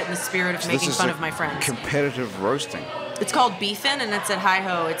just like get in the spirit of So making this is fun a of my friends. Competitive roasting. It's called Beefin', and it's at Hi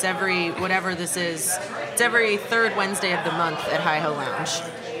Ho. It's every whatever this is. It's every third Wednesday of the month at Hi Ho Lounge.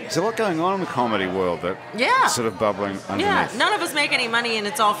 There's a lot going on in the comedy world that Yeah. sort of bubbling Yeah, underneath. none of us make any money, and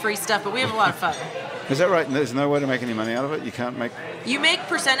it's all free stuff, but we have a lot of fun. Is that right? There's no way to make any money out of it? You can't make... You make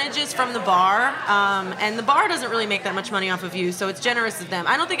percentages from the bar, and the bar doesn't really make that much money off of you, so it's generous of them.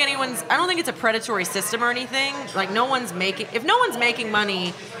 I don't think it's a predatory system or anything. Like if no one's making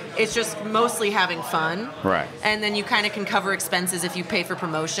money, it's just mostly having fun. Right. And then you kind of can cover expenses if you pay for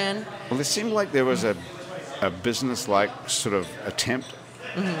promotion. Well, it seemed like there was a business-like sort of attempt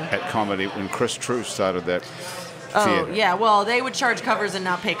Mm-hmm. at comedy when Chris True started that Oh, theater. yeah. Well, they would charge covers and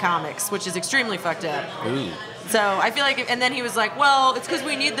not pay comics, which is extremely fucked up. Ooh. So I feel like, and then he was like, well, it's because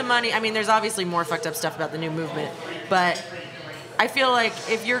we need the money. I mean, there's obviously more fucked up stuff about the new movement, but I feel like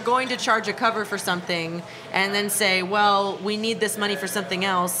if you're going to charge a cover for something and then say, well, we need this money for something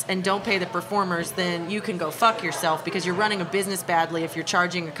else and don't pay the performers, then you can go fuck yourself because you're running a business badly if you're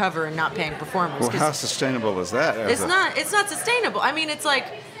charging a cover and not paying performers. Well, 'Cause how sustainable is that? it's not sustainable. I mean, it's like,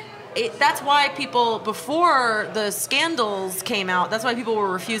 that's why people, before the scandals came out, that's why people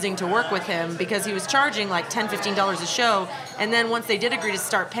were refusing to work with him because he was charging like $10, $15 a show. And then once they did agree to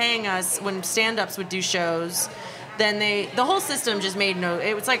start paying us when stand-ups would do shows, then the whole system just made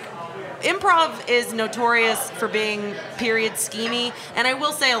it was like, improv is notorious for being period schemy, and I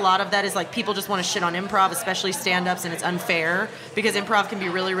will say a lot of that is like people just want to shit on improv, especially stand-ups, and it's unfair because improv can be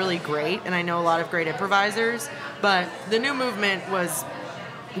really, really great, and I know a lot of great improvisers, but the new movement was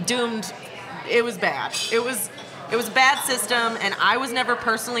doomed. It was bad. It was a bad system, and I was never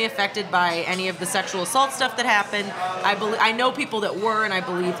personally affected by any of the sexual assault stuff that happened. I know people that were, and I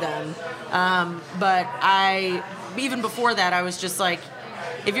believe them, but even before that, I was just like,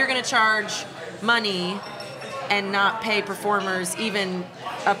 if you're going to charge money and not pay performers even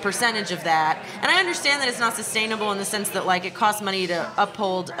a percentage of that, and I understand that it's not sustainable in the sense that like it costs money to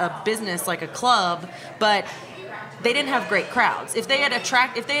uphold a business like a club, but they didn't have great crowds. If they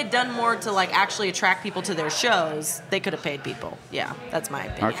had done more to like actually attract people to their shows, they could have paid people. Yeah, that's my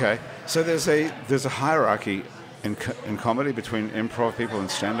opinion. Okay. So there's a hierarchy in comedy between improv people and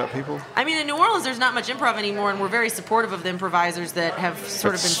stand-up people? I mean, in New Orleans, there's not much improv anymore, and we're very supportive of the improvisers that have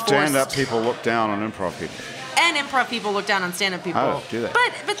sort of been forced. Stand-up people look down on improv people. And improv people look down on stand-up people. Oh, do they?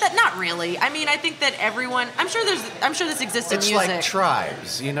 But that not really. I mean, I think that everyone. I'm sure this exists in It's music. like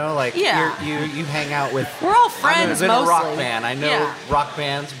tribes, you know, like Yeah. you hang out with. We're all friends I'm in a rock mostly. band. I know Yeah. rock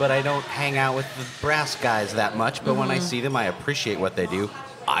bands, but I don't hang out with the brass guys that much. But when I see them, I appreciate what they do.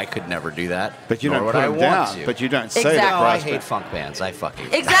 I could never do that. But you nor don't would put I them want down. to. But you don't say Exactly. that No, I brass hate band. funk bands. I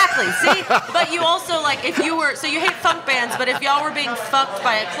fucking. Exactly. See, but you also like if you were so you hate funk bands, but if y'all were being fucked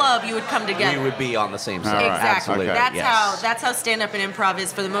by a club, you would come together. We would be on the same side. All right. Exactly. Okay. That's how stand-up and improv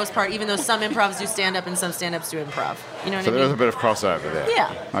is for the most part. Even though some improvs do stand-up and some stand-ups do improv. You know what So I there's a mean? bit of crossover there.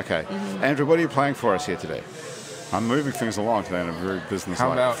 Yeah. Okay. Andrew, what are you playing for us here today? I'm moving things along today in a very business-like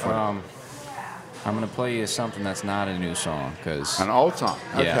How about way. I'm going to play you something that's not a new song because An old song.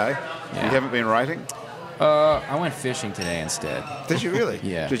 Okay. Yeah. You haven't been writing? I went fishing today instead. Did you really?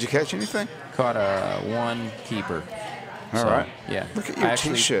 Yeah. Did you catch anything? Caught one keeper. All So, right. Yeah. Look at I your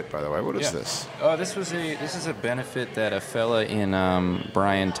actually- T-shirt, by the way. What is Yeah. this? Oh, this is a benefit that a fella in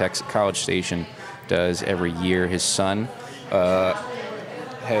Bryan, Texas, College Station does every year. His son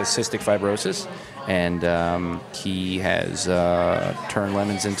has cystic fibrosis, and he has turned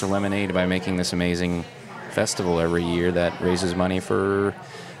lemons into lemonade by making this amazing festival every year that raises money for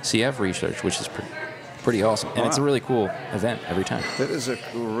CF research, which is pretty awesome. And it's a Wow. really cool event every time. That is a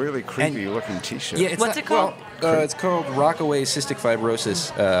really creepy-looking T-shirt. Yeah, What's it called? It's called Rockaway Cystic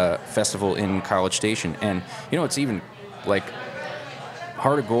Fibrosis Festival in College Station, and you know what's even like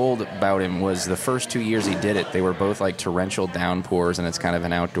heart of gold about him was the first 2 years he did it. They were both like torrential downpours, and it's kind of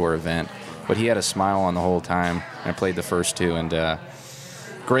an outdoor event. But he had a smile on the whole time. And I played the first two, and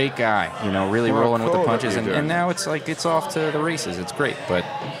great guy, you know, really Well, rolling with cool the that punches. you're doing And now it's like it's off to the races. It's great, but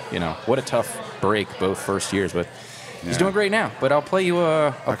you know what a tough break both first years, but. He's doing great now, but I'll play you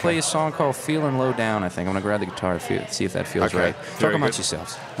play a song called "Feeling Low Down." I think I'm gonna grab the guitar, see if that feels Okay, right. very Talk amongst good.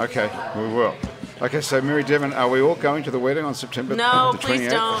 yourselves. Okay, we will. Okay, so Mary Devon, are we all going to the wedding on September No, the 28th? please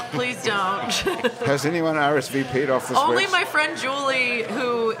don't. Please don't. Has anyone RSVP'd off this Only week? my friend Julie,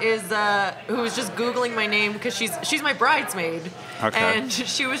 who who was just Googling my name because she's my bridesmaid. Okay. And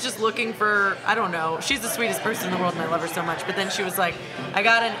she was just looking for, I don't know, she's the sweetest person in the world and I love her so much. But then she was like,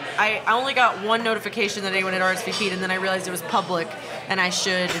 I only got one notification that anyone had RSVP'd, and then I realized it was public and I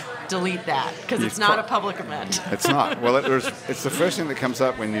should delete that because it's not a public event. It's not. Well, it's the first thing that comes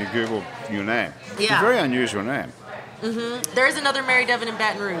up when you Google your name. It's a Yeah. very unusual name. There is another Mary Devon in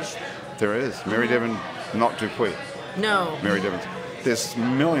Baton Rouge. There is. Mary Devon, not Dupuy. No. Mary Devon. There's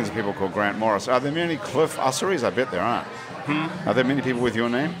millions of people called Grant Morris. Are there many Cliff Usseries? I bet there aren't. Are there many people with your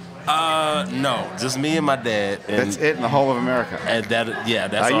name? No, just me and my dad. And, That's it in the whole of America. and that's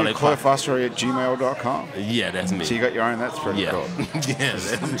Are all you they Cliff Ussery at gmail.com? Yeah, that's me. So you got your own? That's pretty yeah. cool.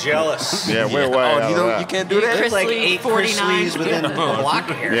 Yeah, I'm jealous. Yeah, we're way out you of that. you can't do that? There's like Chris Lee, 8 Chris 49. Lees within a block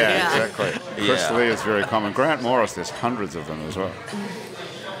here. Yeah, Yeah. exactly. Chris Yeah. Lee is very common. Grant Morris, there's hundreds of them as well.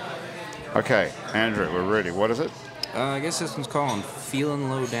 Okay, Andrew, we're ready. What is it? I guess this one's called Feeling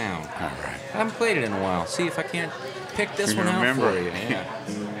Low Down. All right. I haven't played it in a while. See if I can't pick this Can you one out remember for it? you. Yeah.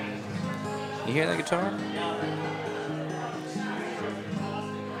 You hear that guitar?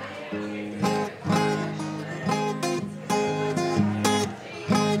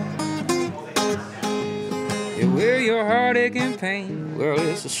 Yeah, where your heartache and pain. Well,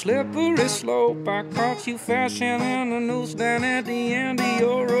 it's a slippery slope. I caught you fashioning the noose down at the end of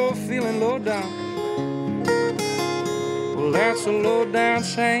your road, feeling low down. Well, that's a low down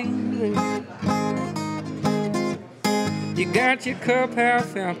shame. You got your cup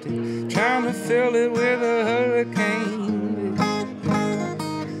half empty, trying to fill it with a hurricane.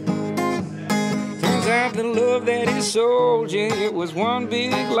 Turns out the love that he sold you, it was one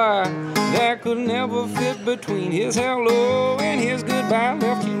big lie that could never fit between his hello and his goodbye.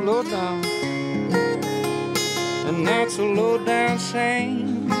 Left you low down, and that's a low down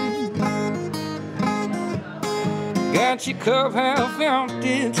shame. Got your cup half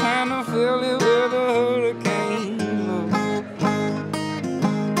empty, trying to fill it with a hurricane.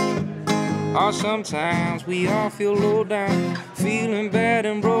 Or sometimes we all feel low down, feeling bad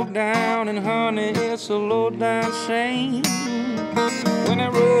and broke down, and honey, it's a low down shame. When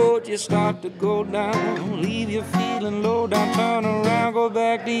that road you start to go down, leave you feeling low down, turn around, go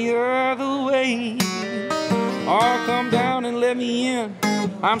back the other way. Or come down and let me in.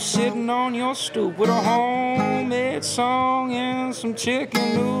 I'm sitting on your stoop with a homemade song and some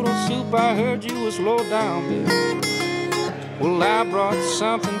chicken noodle soup. I heard you was low down, baby. Well, I brought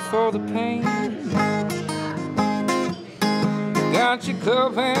something for the pain. Got your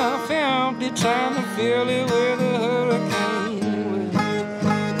cup half empty, trying to fill it with a hurricane.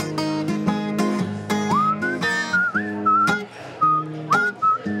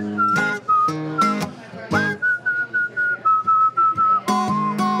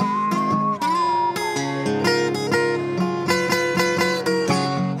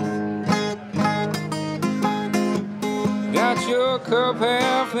 Got your cup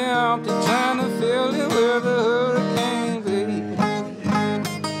half empty, trying to fill it with a hurricane, baby.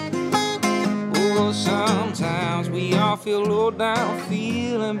 Oh, sometimes we all feel low down,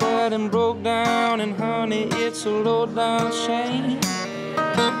 feeling bad and broke down, and honey, it's a low down shame.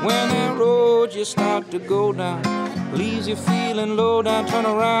 When that road you start to go down, leaves you feeling low down, turn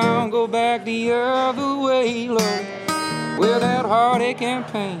around, go back the other way, Lord, with that heartache and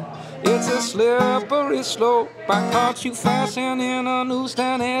pain. It's a slippery slope. I caught you fastening a noose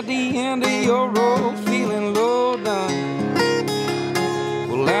down at the end of your road, feeling low down.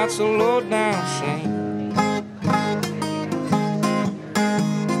 Well, that's a low down shame.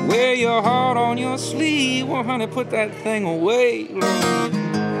 Wear your heart on your sleeve. Well, honey, put that thing away, Lord.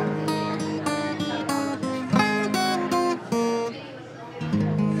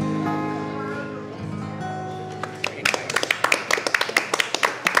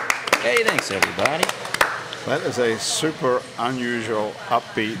 Hey, thanks, everybody. That is a super unusual,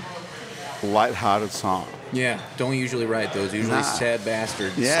 upbeat, light-hearted song. Yeah, don't usually write those. Usually Nah. sad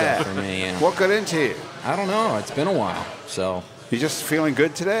bastard Yeah. stuff for me. Yeah. What got into you? I don't know. It's been a while. So You just feeling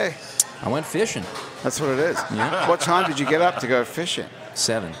good today? I went fishing. That's what it is. Yeah. What time did you get up to go fishing?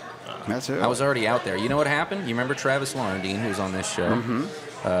 7. That's it. I was already out there. You know what happened? You remember Travis Laurendine, who's on this show?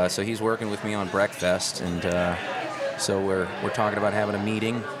 Mm-hmm. So he's working with me on Breakfast, and so we're talking about having a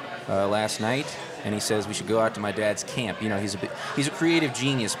meeting last night. And he says we should go out to my dad's camp. You know, he's a creative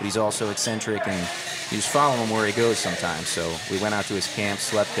genius, but he's also eccentric, and you just follow him where he goes sometimes. So we went out to his camp,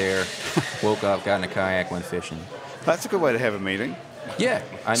 slept there, woke up, got in a kayak, went fishing. That's a good way to have a meeting. Yeah,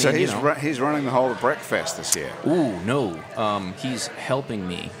 I mean, So you know. he's running the whole of Breakfast this year. Ooh, no. He's helping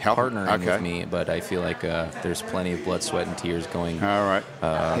me, partnering Okay. with me, but I feel like there's plenty of blood, sweat, and tears going. All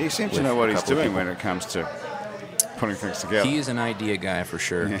right. He seems to with know what a he's couple of doing people. when it comes to putting things together. He is an idea guy for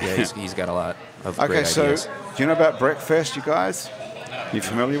sure. Yeah, he's got a lot of Okay, great so ideas. do you know about Breakfast, you guys? You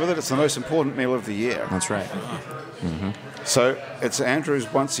familiar with it? It's the most important meal of the year. That's right. So it's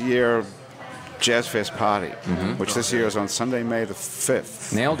Andrew's once a year Jazz Fest party, which this year is on Sunday, May the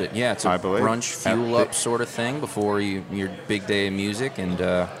 5th. Nailed it. Yeah, it's a I believe. brunch fuel At up sort of thing before your big day of music, and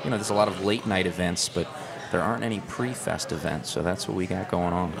there's a lot of late night events, but there aren't any pre-fest events, so that's what we got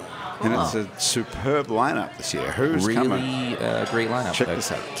going on. And it's a superb lineup this year. Who's Really coming? great lineup. Check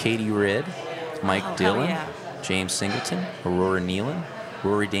this out. Katie Red, Mike Dillon, yeah. James Singleton, Aurora Nealon,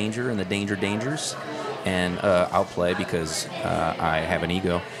 Rory Danger and the Danger Dangers, and I'll play because I have an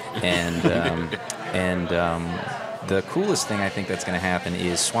ego. And the coolest thing I think that's going to happen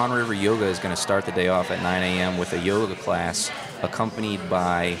is Swan River Yoga is going to start the day off at 9 a.m. with a yoga class accompanied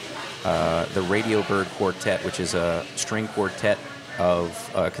by the Radio Bird Quartet, which is a string quartet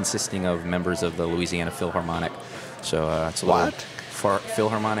consisting of members of the Louisiana Philharmonic. So it's a little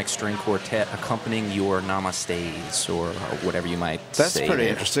Philharmonic string quartet accompanying your namastes or whatever you might That's say. pretty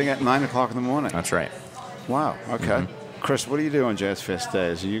there. interesting at 9 o'clock in the morning. That's right. Wow, okay. Chris, what do you do on Jazz Fest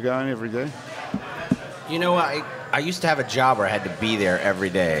days? Are you going every day? You know, I used to have a job where I had to be there every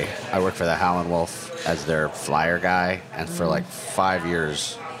day. I worked for the Howlin' Wolf as their flyer guy, and for like 5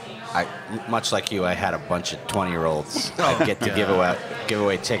 years, much like you, I had a bunch of 20-year-olds. I'd get to give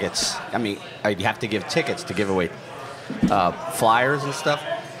away tickets. I mean, I'd have to give tickets to give away flyers and stuff,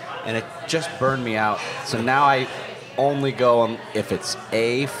 and it just burned me out. So now I only go if it's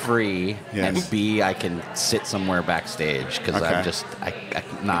A, free, and Yes. B, I can sit somewhere backstage because Okay.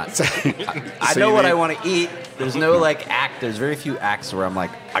 I'm not. I So know you what need- I want to eat. There's no like act. There's very few acts where I'm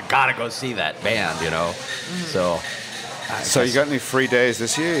like, I gotta go see that band, you know. So. So you got any free days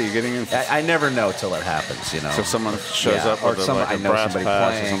this year? Are you getting in? I never know till it happens, you know. So someone shows Yeah, up or with I a know brass somebody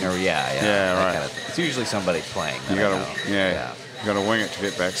pass or playing, something? yeah, Yeah, that right. kind of- it's usually somebody playing. You that I got know. to, you got to wing it to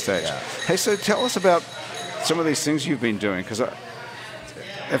get backstage. Yeah. Hey, so tell us about some of these things you've been doing, because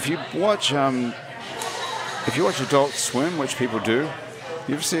if you watch Adult Swim, which people do,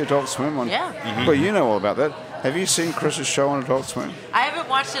 you ever see Adult Swim on? Yeah. Well, you know all about that. Have you seen Chris's show on Adult Swim? I haven't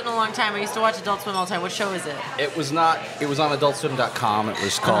watched it in a long time. I used to watch Adult Swim all the time. What show is it? It was not. It was on AdultSwim.com. It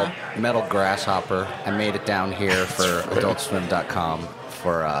was called Metal Grasshopper. I made it down here for AdultSwim.com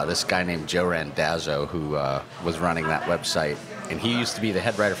for this guy named Joe Randazzo, who was running that website, and he used to be the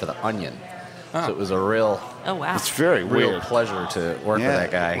head writer for The Onion. So it was a real Oh wow. It's very real weird. pleasure to work Yeah.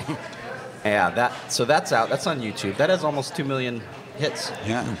 with that guy. Yeah, that's out. That's on YouTube. That has almost 2 million hits.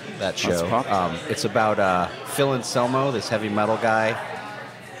 Yeah. That That's show. popular. It's about Phil Anselmo, this heavy metal guy.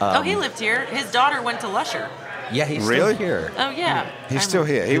 He lived here. His daughter went to Lusher. Yeah, he's Really? still here. Oh yeah. He's still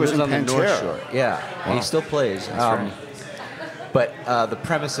here. He was lives in on the North Pantera. Shore. Yeah, Wow. he still plays. right. But the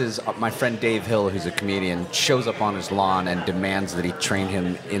premise is my friend Dave Hill, who's a comedian, shows up on his lawn and demands that he train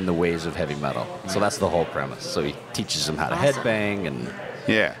him in the ways of heavy metal. So that's the whole premise. So he teaches him how to Awesome. headbang and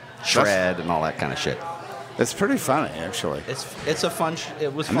Yeah. shred and all that kind of shit. It's pretty funny, actually. It's a fun.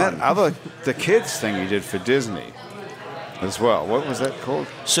 It was And fun. that the kids thing you did for Disney as well. What was that called?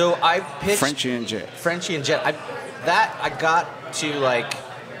 So I pitched Frenchie and Jet. Frenchie and Jet. I got to like.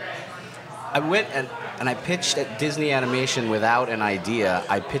 I went and I pitched at Disney Animation without an idea.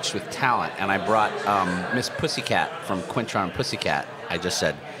 I pitched with talent, and I brought Miss Pussycat from Quintron Pussycat. I just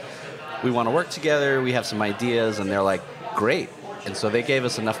said, we want to work together. We have some ideas, and they're like, great. And so they gave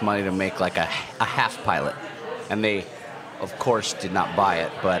us enough money to make like a half pilot, and they, of course, did not buy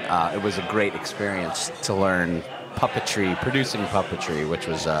it. But it was a great experience to learn puppetry, producing puppetry, which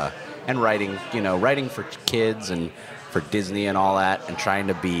was and writing, writing for kids and for Disney and all that, and trying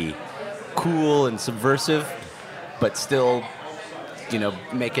to be cool and subversive, but still,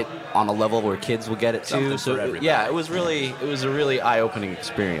 make it on a level where kids will get it too. Something for everybody. Yeah, it was a really eye-opening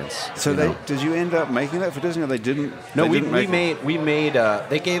experience. So did you end up making that for Disney, or they didn't? No, they we didn't make it? made.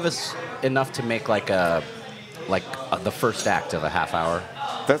 They gave us enough to make like the first act of a half hour.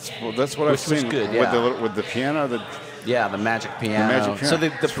 That's what I've Which was seen good, yeah. with the piano. Yeah, the magic piano. magic piano. So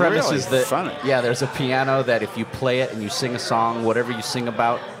the It's premise really is that funny. there's a piano that if you play it and you sing a song, whatever you sing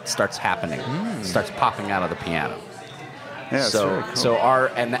about starts happening, starts popping out of the piano. Yeah, it's very cool. So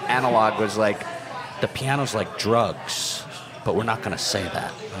the analog was like, the piano's like drugs, but we're not going to say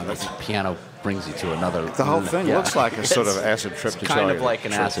that. The piano brings you to another. The whole thing Yeah. looks like a sort of It's acid trip to kind tell of you like the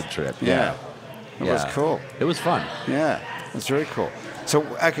an truth. acid trip. Yeah. It was cool. It was fun. Yeah, it's very cool. So,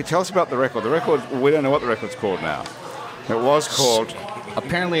 okay, tell us about the record. The record, we don't know what the record's called now. It was called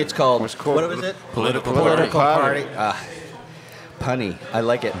Apparently, it's called. What's it called? What was it? Political Party. Party. Punny. I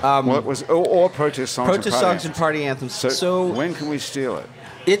like it. well, it was or protest songs. Protest and party songs and party anthems. So, So when can we steal it?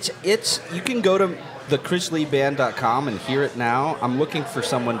 it's you can go to the chrisleeband.com and hear it now. I'm looking for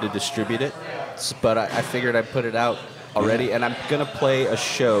someone to distribute it, but I figured I'd put it out already, and I'm going to play a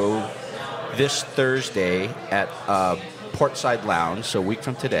show this Thursday at Portside Lounge, so a week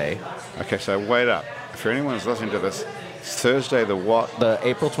from today. Okay, so wait up. For anyone who's listening to this, it's Thursday the what? The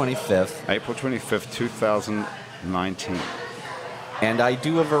April 25th. April 25th, 2019. And I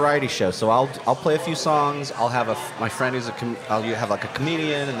do a variety show, so I'll play a few songs. I'll have my friend who's I'll have like a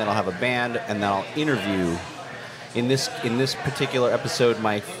comedian, and then I'll have a band, and then I'll interview. In this particular episode,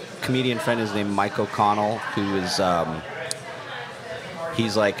 my comedian friend is named Mike O'Connell, who is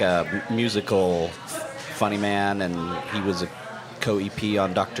he's like a musical funny man, and he was a co-EP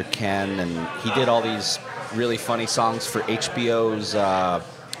on Dr. Ken, and he did all these really funny songs for HBO's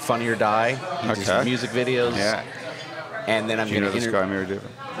Funny or Die. He does music videos. Yeah. And then I'm Do you going know to this guy, Mary Devon?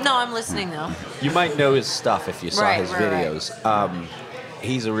 No, I'm listening though. You might know his stuff if you saw Right, his right, videos.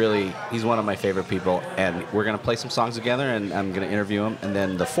 He's one of my favorite people, and we're going to play some songs together, and I'm going to interview him. And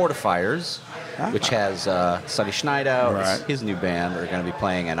then the Fortifiers, which has Sonny Schneider, Right. his new band, are going to be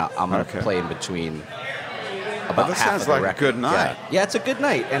playing, and I'm going to play in between. About This half sounds of the like a record. good night. Yeah, it's a good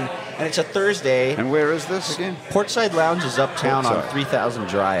night, and it's a Thursday. And where is this again? Portside Lounge is uptown on Portside. 3000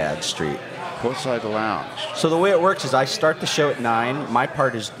 Dryad Street. Portside Lounge. So the way it works is I start the show at 9. My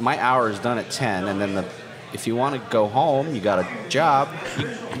hour is done at 10, and then if you want to go home, you got a job.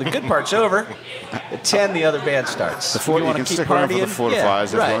 The good part's over. At 10, the other band starts. You wanna can keep stick around for the partying? Fortifiers Yeah,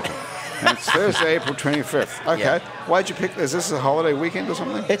 if you right. want to. And it's Thursday, April 25th. Okay. Yeah. Why'd you pick? Is this a holiday weekend or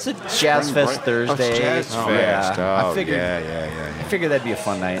something? It's a Jazz Spring Fest break? Thursday. Oh, it's Jazz Fest. Yeah. Oh, I figured, yeah. I figured that'd be a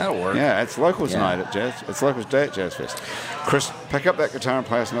fun night. That'll work. Yeah, it's locals Yeah. night at Jazz. It's locals day at Jazz Fest. Chris, pick up that guitar and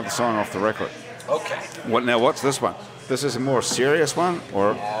play us another song off the record. Okay. What's this one? This is a more serious one,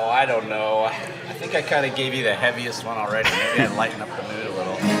 or Oh, I don't know. I think I kind of gave you the heaviest one already. Maybe I'd lighten up the mood a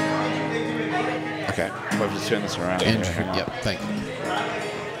little. okay? We'll just turn this around. Andrew, yep, thank you.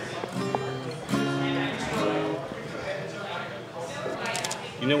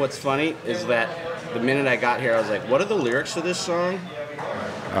 You know what's funny is that the minute I got here, I was like, what are the lyrics to this song?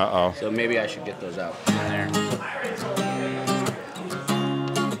 Uh-oh. So maybe I should get those out. There.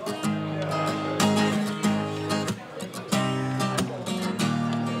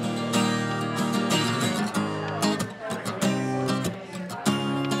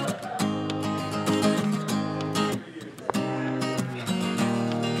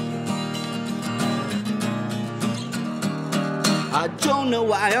 I don't know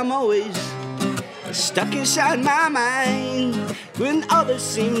why I'm always stuck inside my mind when others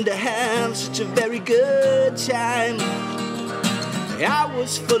seem to have such a very good time. I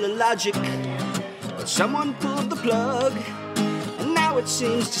was full of logic, but someone pulled the plug, and now it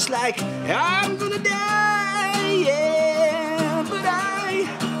seems just like I'm gonna die. Yeah, but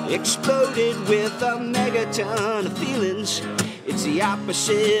I exploded with a megaton of feelings. It's the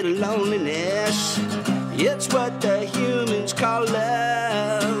opposite of loneliness. It's what the humans call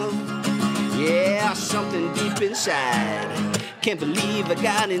love. Yeah, something deep inside. Can't believe I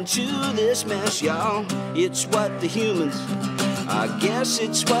got into this mess, y'all. It's what the humans, I guess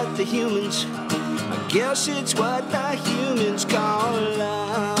it's what the humans, I guess it's what the humans call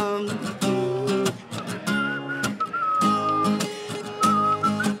love.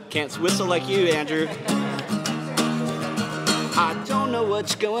 Can't whistle like you, Andrew. I don't know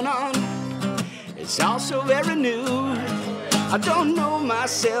what's going on. It's all so very new. I don't know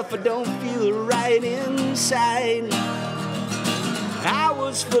myself, I don't feel right inside. I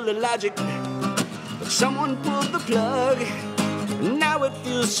was full of logic, but someone pulled the plug. Now it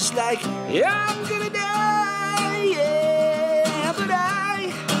feels just like I'm gonna die. Yeah, but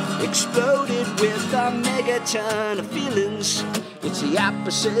I exploded with a megaton of feelings. It's the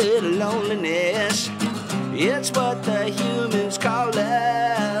opposite of loneliness. It's what the humans call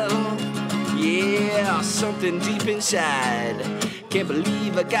love. Yeah, something deep inside. Can't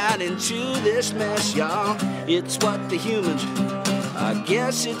believe I got into this mess, y'all. It's what the humans, I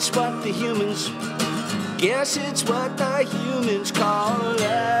guess it's what the humans, guess it's what the humans call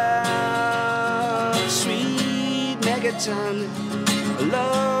love. Sweet megaton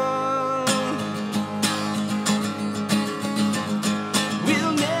love.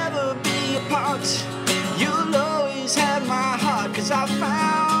 We'll never be apart. You'll always have my heart, 'cause I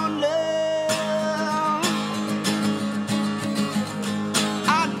found love.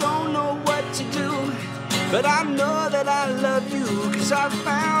 I don't know what to do, but I know that I love you, 'cause I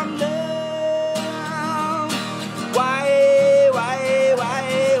found love. Why?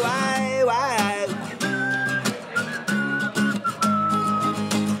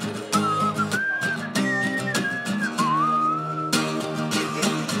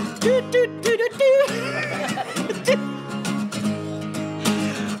 Do, do, do, do, do.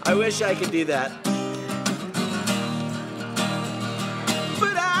 I wish I could do that.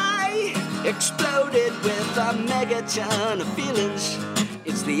 But I exploded with a megaton of feelings.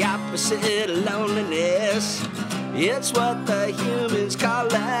 It's the opposite of loneliness. It's what the humans call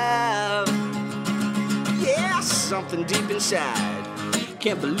love. Yeah, something deep inside.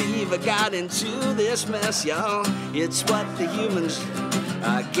 Can't believe I got into this mess, y'all. It's what the humans,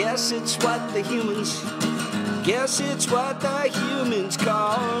 I guess it's what the humans, guess it's what the humans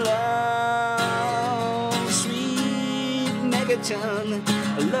call love. Sweet megaton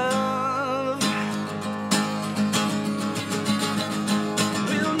of love.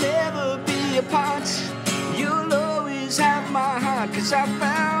 We'll never be apart. You'll always have my heart, 'cause I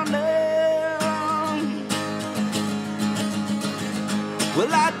found love.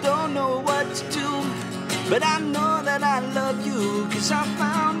 Well, I don't know what to do, but I know that I love you, 'cause I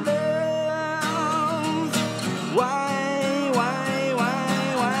found love. Why?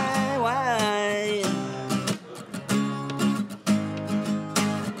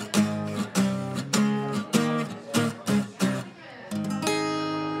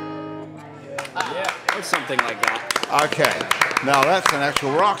 Or something like that. Okay, now that's an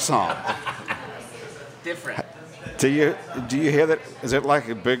actual rock song. Different. Do you hear that? Is it like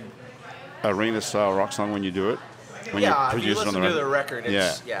a big arena-style rock song when you do it? When Yeah, if you produce it listen on to the record,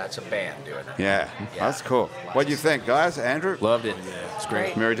 Yeah. it's a band doing it. Yeah, that's cool. What do you think, guys? Andrew? Loved it. It's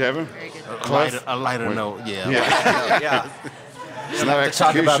great. Mary Devon? Very good. A lighter note, yeah. Yeah. There's no To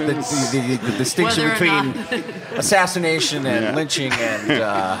talk about the executions. distinction Whether or between assassination and Yeah. lynching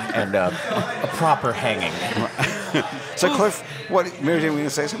and a proper hanging. So, Cliff, what? Mary Devon, were you going to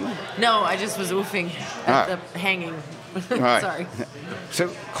say something? No, I just was oofing Ah. at the hanging. Right. Sorry. So,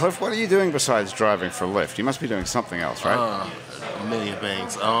 Cliff, what are you doing besides driving for Lyft? You must be doing something else, right? A million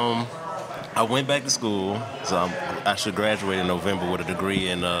things. I went back to school, so I should graduate in November with a degree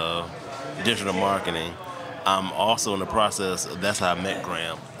in digital marketing. I'm also in the process. That's how I met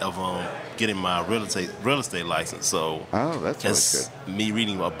Graham, of getting my real estate license. So Oh, that's always it's good. me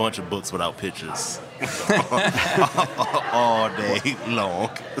reading a bunch of books without pictures all day long.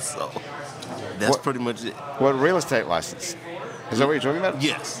 So that's What- pretty much it. What real estate license? Is that what you're talking about?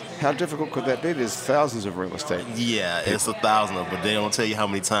 Yes. How difficult could that be? There's thousands of real estate. Yeah, it's 1,000 of them, but they don't tell you how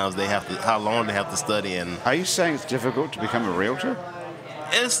many times how long they have to study, and Are you saying it's difficult to become a realtor?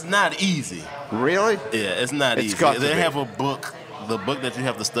 it's not easy. Really? Yeah, it's not It's easy. got to They be. have a book. The book that you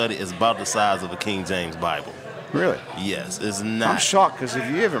have to study is about the size of a King James Bible. Really? Yes, it's I'm not. shocked because have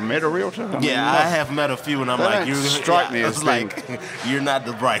you ever met a realtor? I mean, Yeah, I have met a few, and I'm They like, don't you're strike me as it's like you're not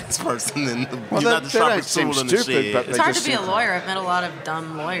the brightest person, and Well, you're not the they don't sharpest seem tool in the stupid, shed. but It's They hard just to be a seem- lawyer. I've met a lot of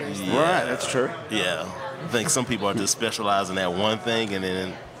dumb lawyers. Right, that's true. Yeah, I think some people are just specialized in that one thing, and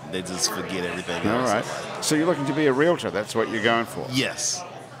then they just forget everything All else. right. So you're looking to be a realtor. That's what you're going for. Yes.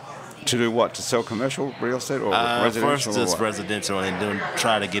 To do what? To sell commercial real estate or First, residential? just or what? residential, and then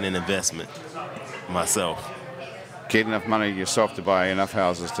try to get an investment myself, Get enough money yourself to buy enough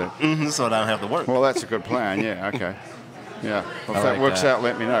houses to. so that I don't have to work. Well, that's a good plan. Yeah. Okay. Yeah. Well, if I that like works that. out,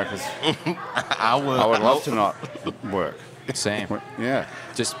 let me know because I would. I would love to not work. Same. Yeah.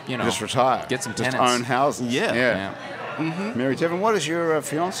 Just, Just retire. Get some Just tenants. own houses. Yeah. Yeah. Mary Devon, what does your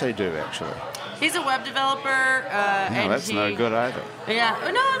fiance do actually? He's a web developer. No, and that's no good either. Yeah,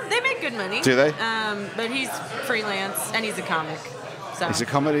 no, they make good money. Do they? But he's freelance and he's a comic. So He's a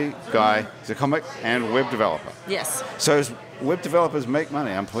comedy guy. He's a comic and web developer. yes, So as web developers make money.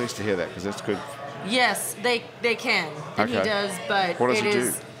 I'm pleased to hear that because that's good. yes, they can, and he Okay. does. But What does it he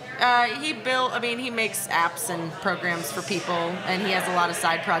is. He makes apps and programs for people, and he has a lot of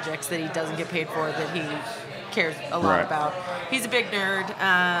side projects that he doesn't get paid for that he cares a lot Right. about. He's a big nerd,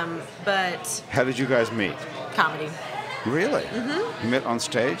 but How did you guys meet? comedy. Really? Mm-hmm. You met on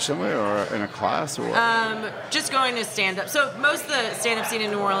stage somewhere or in a class or what? Just going to stand up. So most of the stand up scene in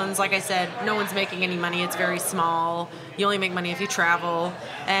New Orleans, like I said, no one's making any money. It's very small. You only make money if you travel.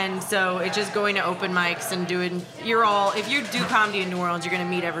 And so it's just going to open mics and doing if you do comedy in New Orleans, you're going to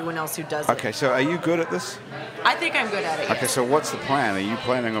meet everyone else who does it. Okay, so are you good at this? I think I'm good at it. Okay, yes. so what's the plan? Are you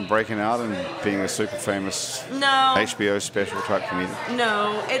planning on breaking out and being a super famous No. HBO special type comedian?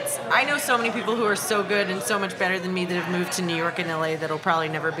 No, I know so many people who are so good and so much better than me that have moved to New York and LA that'll probably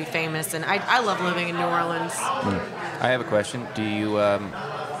never be famous. And I love living in New Orleans. I have a question. Do you,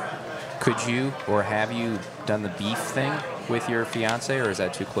 could you or have you done the beef thing with your fiance, or is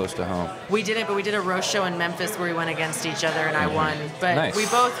that too close to home? We did it, but we did a roast show in Memphis where we went against each other and I won. But Nice. we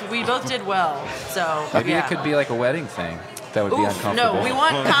both did well. So Maybe yeah. it could be like a wedding thing. That would be Oof, uncomfortable. no, we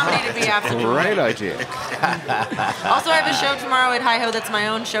want comedy to be after the Great party. idea. Also, I have a show tomorrow at Hi-Ho that's my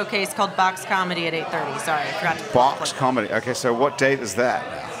own showcase called Box Comedy at 8:30. Sorry, I forgot to Box comedy. Okay, so what date is that?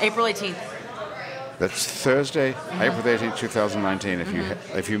 April 18th. That's Thursday, April 18th, 2019.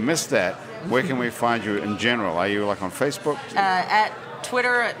 If you missed that, where can we find you in general? Are you like on Facebook? At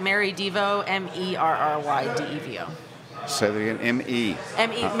Twitter at Mary Devo, MERRYDEVO. Say that again. M-E.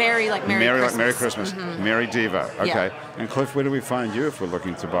 Mary like Merry Mary Christmas. like Merry Christmas. Mary Devo. Okay. Yeah. And Cliff, where do we find you if we're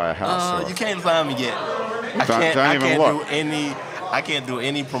looking to buy a house? or- You can't find me yet. Don't even look. I can't do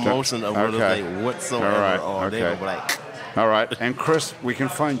any promotion of real Okay. estate whatsoever. All right, Or they okay. go like, All right. And Chris, we can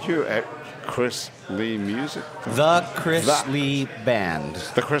find you at Chris Lee Music. The Chris Lee Band.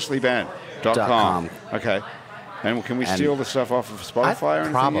 The ChrisLeeBand.com. .com. Okay. And can we And steal the stuff off of Spotify or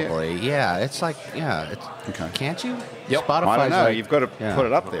anything yet? Probably, yeah. It's like, Okay. Can't you? Yep. Spotify's I don't know. like- You've got to yeah. put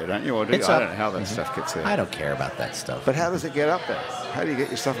it up there, don't you? Or do you? It's I up. don't know how that stuff gets there. I don't care about that stuff. But how does it get up there? How do you get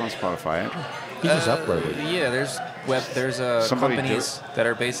your stuff on Spotify, Andrew? You just upload it. Yeah, there's Somebody do companies that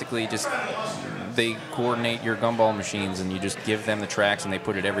are basically just they coordinate your gumball machines and you just give them the tracks and they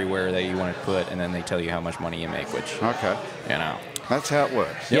put it everywhere that you want it put and then they tell you how much money you make, which Okay. you know. That's how it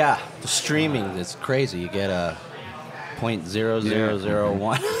works. Yeah, the streaming is crazy. You get a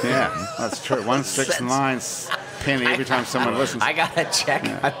 0.0001. Yeah, that's true. 169 penny every time someone listens. I got a check.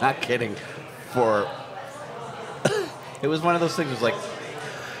 I'm not kidding. For it was one of those things. It was like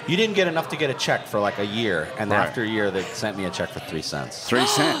you didn't get enough to get a check for like a year, and Right. after a year, they sent me a check for 3 cents. 3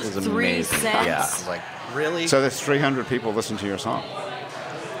 cents. It was 3 amazing. cents? Yeah, I was like, really? So there's 300 people listen to your song.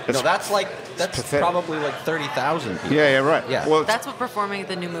 no, that's pathetic. probably like 30,000 people. Yeah, right. Yeah. Well, That's what performing at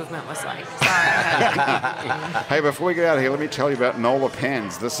the New Movement was like. Sorry. I hey, before we get out of here, let me tell you about Nola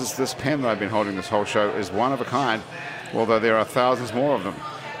pens. This pen that I've been holding this whole show is one of a kind, although there are thousands more of them.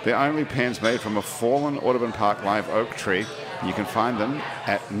 They're only pens made from a fallen Audubon Park live oak tree. You can find them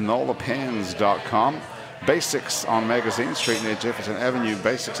at nolapens.com. Basics on Magazine Street near Jefferson Avenue.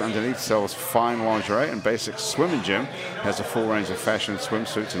 Basics underneath sells fine lingerie, and Basics Swim and Gym has a full range of fashion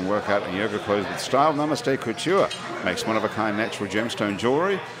swimsuits and workout and yoga clothes with style. Namaste Couture makes one-of-a-kind natural gemstone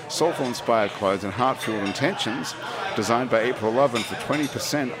jewelry, soulful-inspired clothes, and heart-fueled intentions designed by April Love, and for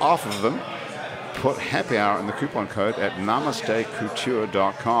 20% off of them, put happy hour in the coupon code at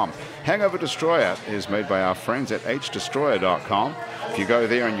namastecouture.com. Hangover Destroyer is made by our friends at hdestroyer.com. If you go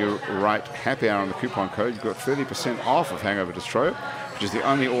there and you write happy hour in the coupon code, you've got 30% off of Hangover Destroyer, which is the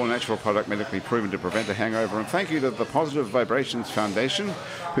only all-natural product medically proven to prevent a hangover. And thank you to the Positive Vibrations Foundation,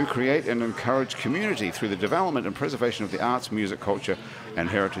 who create and encourage community through the development and preservation of the arts, music, culture, and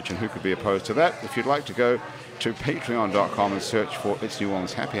heritage. And who could be opposed to that? If you'd like to go to patreon.com and search for It's New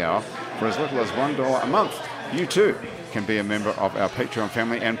Orleans Happy Hour for as little as $1 a month, you too can be a member of our Patreon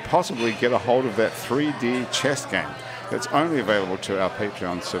family and possibly get a hold of that 3D chess game that's only available to our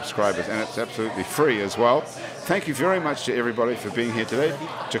Patreon subscribers, and it's absolutely free as well. Thank you very much to everybody for being here today.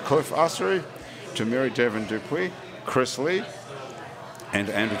 To Cliff Ossery, to Mary Devon Dupuis, Chris Lee, and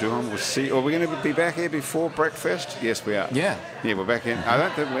Andrew Duham. We'll see. Are we going to be back here before breakfast? Yes, we are. Yeah. Yeah, we're back in. I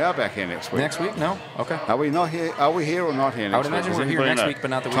don't think we are back here next week. Next week? No? Okay. Are we not here? Are we here or not here next week? would imagine Does we're here anybody next know? week, but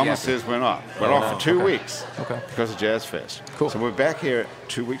not the week Thomas after. says we're not. We're off for 2 Okay. weeks. Okay. Because of Jazz Fest. Cool. So we're back here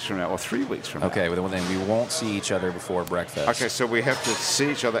 2 weeks from now, or 3 weeks from now. Okay, well then we won't see each other before breakfast. Okay, so we have to see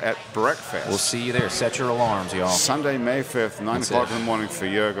each other at breakfast. We'll see you there. Set your alarms, y'all. Sunday, May 5th, 9 That's o'clock it. in the morning for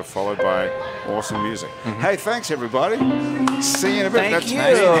yoga, followed by awesome music. Hey, thanks, everybody. See you in a bit. Thank That's you.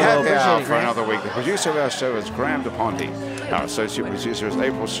 Happy Hour Appreciate it, for Graham. another week. The producer of our show is Graham DePonte. Our associate producer is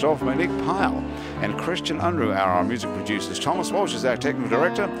April Stoff, Monique Pyle, and Christian Unruh are our music producers. Thomas Walsh is our technical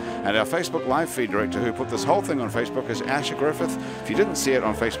director, and our Facebook live feed director who put this whole thing on Facebook is Asher Griffith. If you didn't see it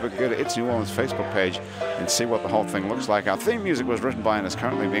on Facebook, go to It's New Orleans Facebook page and see what the whole thing looks like. Our theme music was written by and is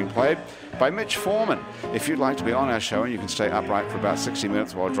currently being played by Mitch Foreman. If you'd like to be on our show and you can stay upright for about 60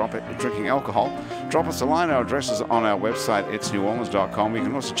 minutes while drinking alcohol, drop us a line. Our address is on our website, itsneworleans.com. You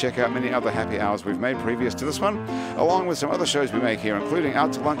can also check out many other happy hours we've made previous to this one, along with some other shows we make here, including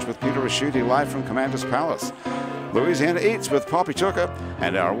Out to Lunch with Peter Raschuti live from Commander's Palace, Louisiana Eats with Poppy Tucker,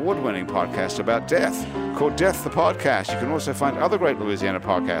 and our award-winning podcast about death called Death the Podcast. You can also find other great Louisiana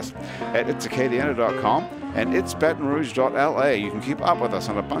podcasts at itsacadiana.com and itsbatonrouge.la. You can keep up with us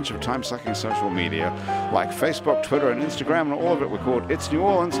on a bunch of time-sucking social media like Facebook, Twitter, and Instagram, and all of it we're called It's New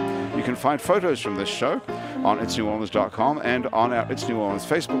Orleans. You can find photos from this show on itsneworleans.com and on our It's New Orleans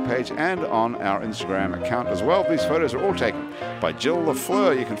Facebook page and on our Instagram account as well. These photos are all taken by Jill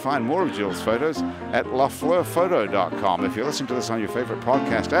LaFleur. You can find more of Jill's photos at lafleurphoto.com. If you're listening to this on your favorite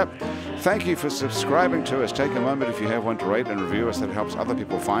podcast app, Thank you for subscribing to us. Take a moment if you have one to rate and review us. That helps other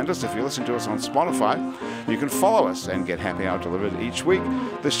people find us. If you listen to us on Spotify, you can follow us and get Happy Hour delivered each week.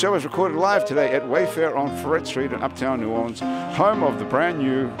 This show is recorded live today at Wayfair on Freret Street in Uptown New Orleans, home of the brand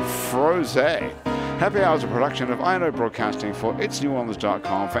new Frosé. Happy Hour is a production of INO Broadcasting for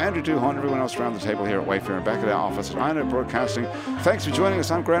itsneworleans.com. For Andrew Duhon and everyone else around the table here at Wayfair and back at our office at INO Broadcasting, thanks for joining us.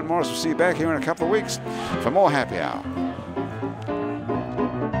 I'm Grant Morris. We'll see you back here in a couple of weeks for more Happy Hour.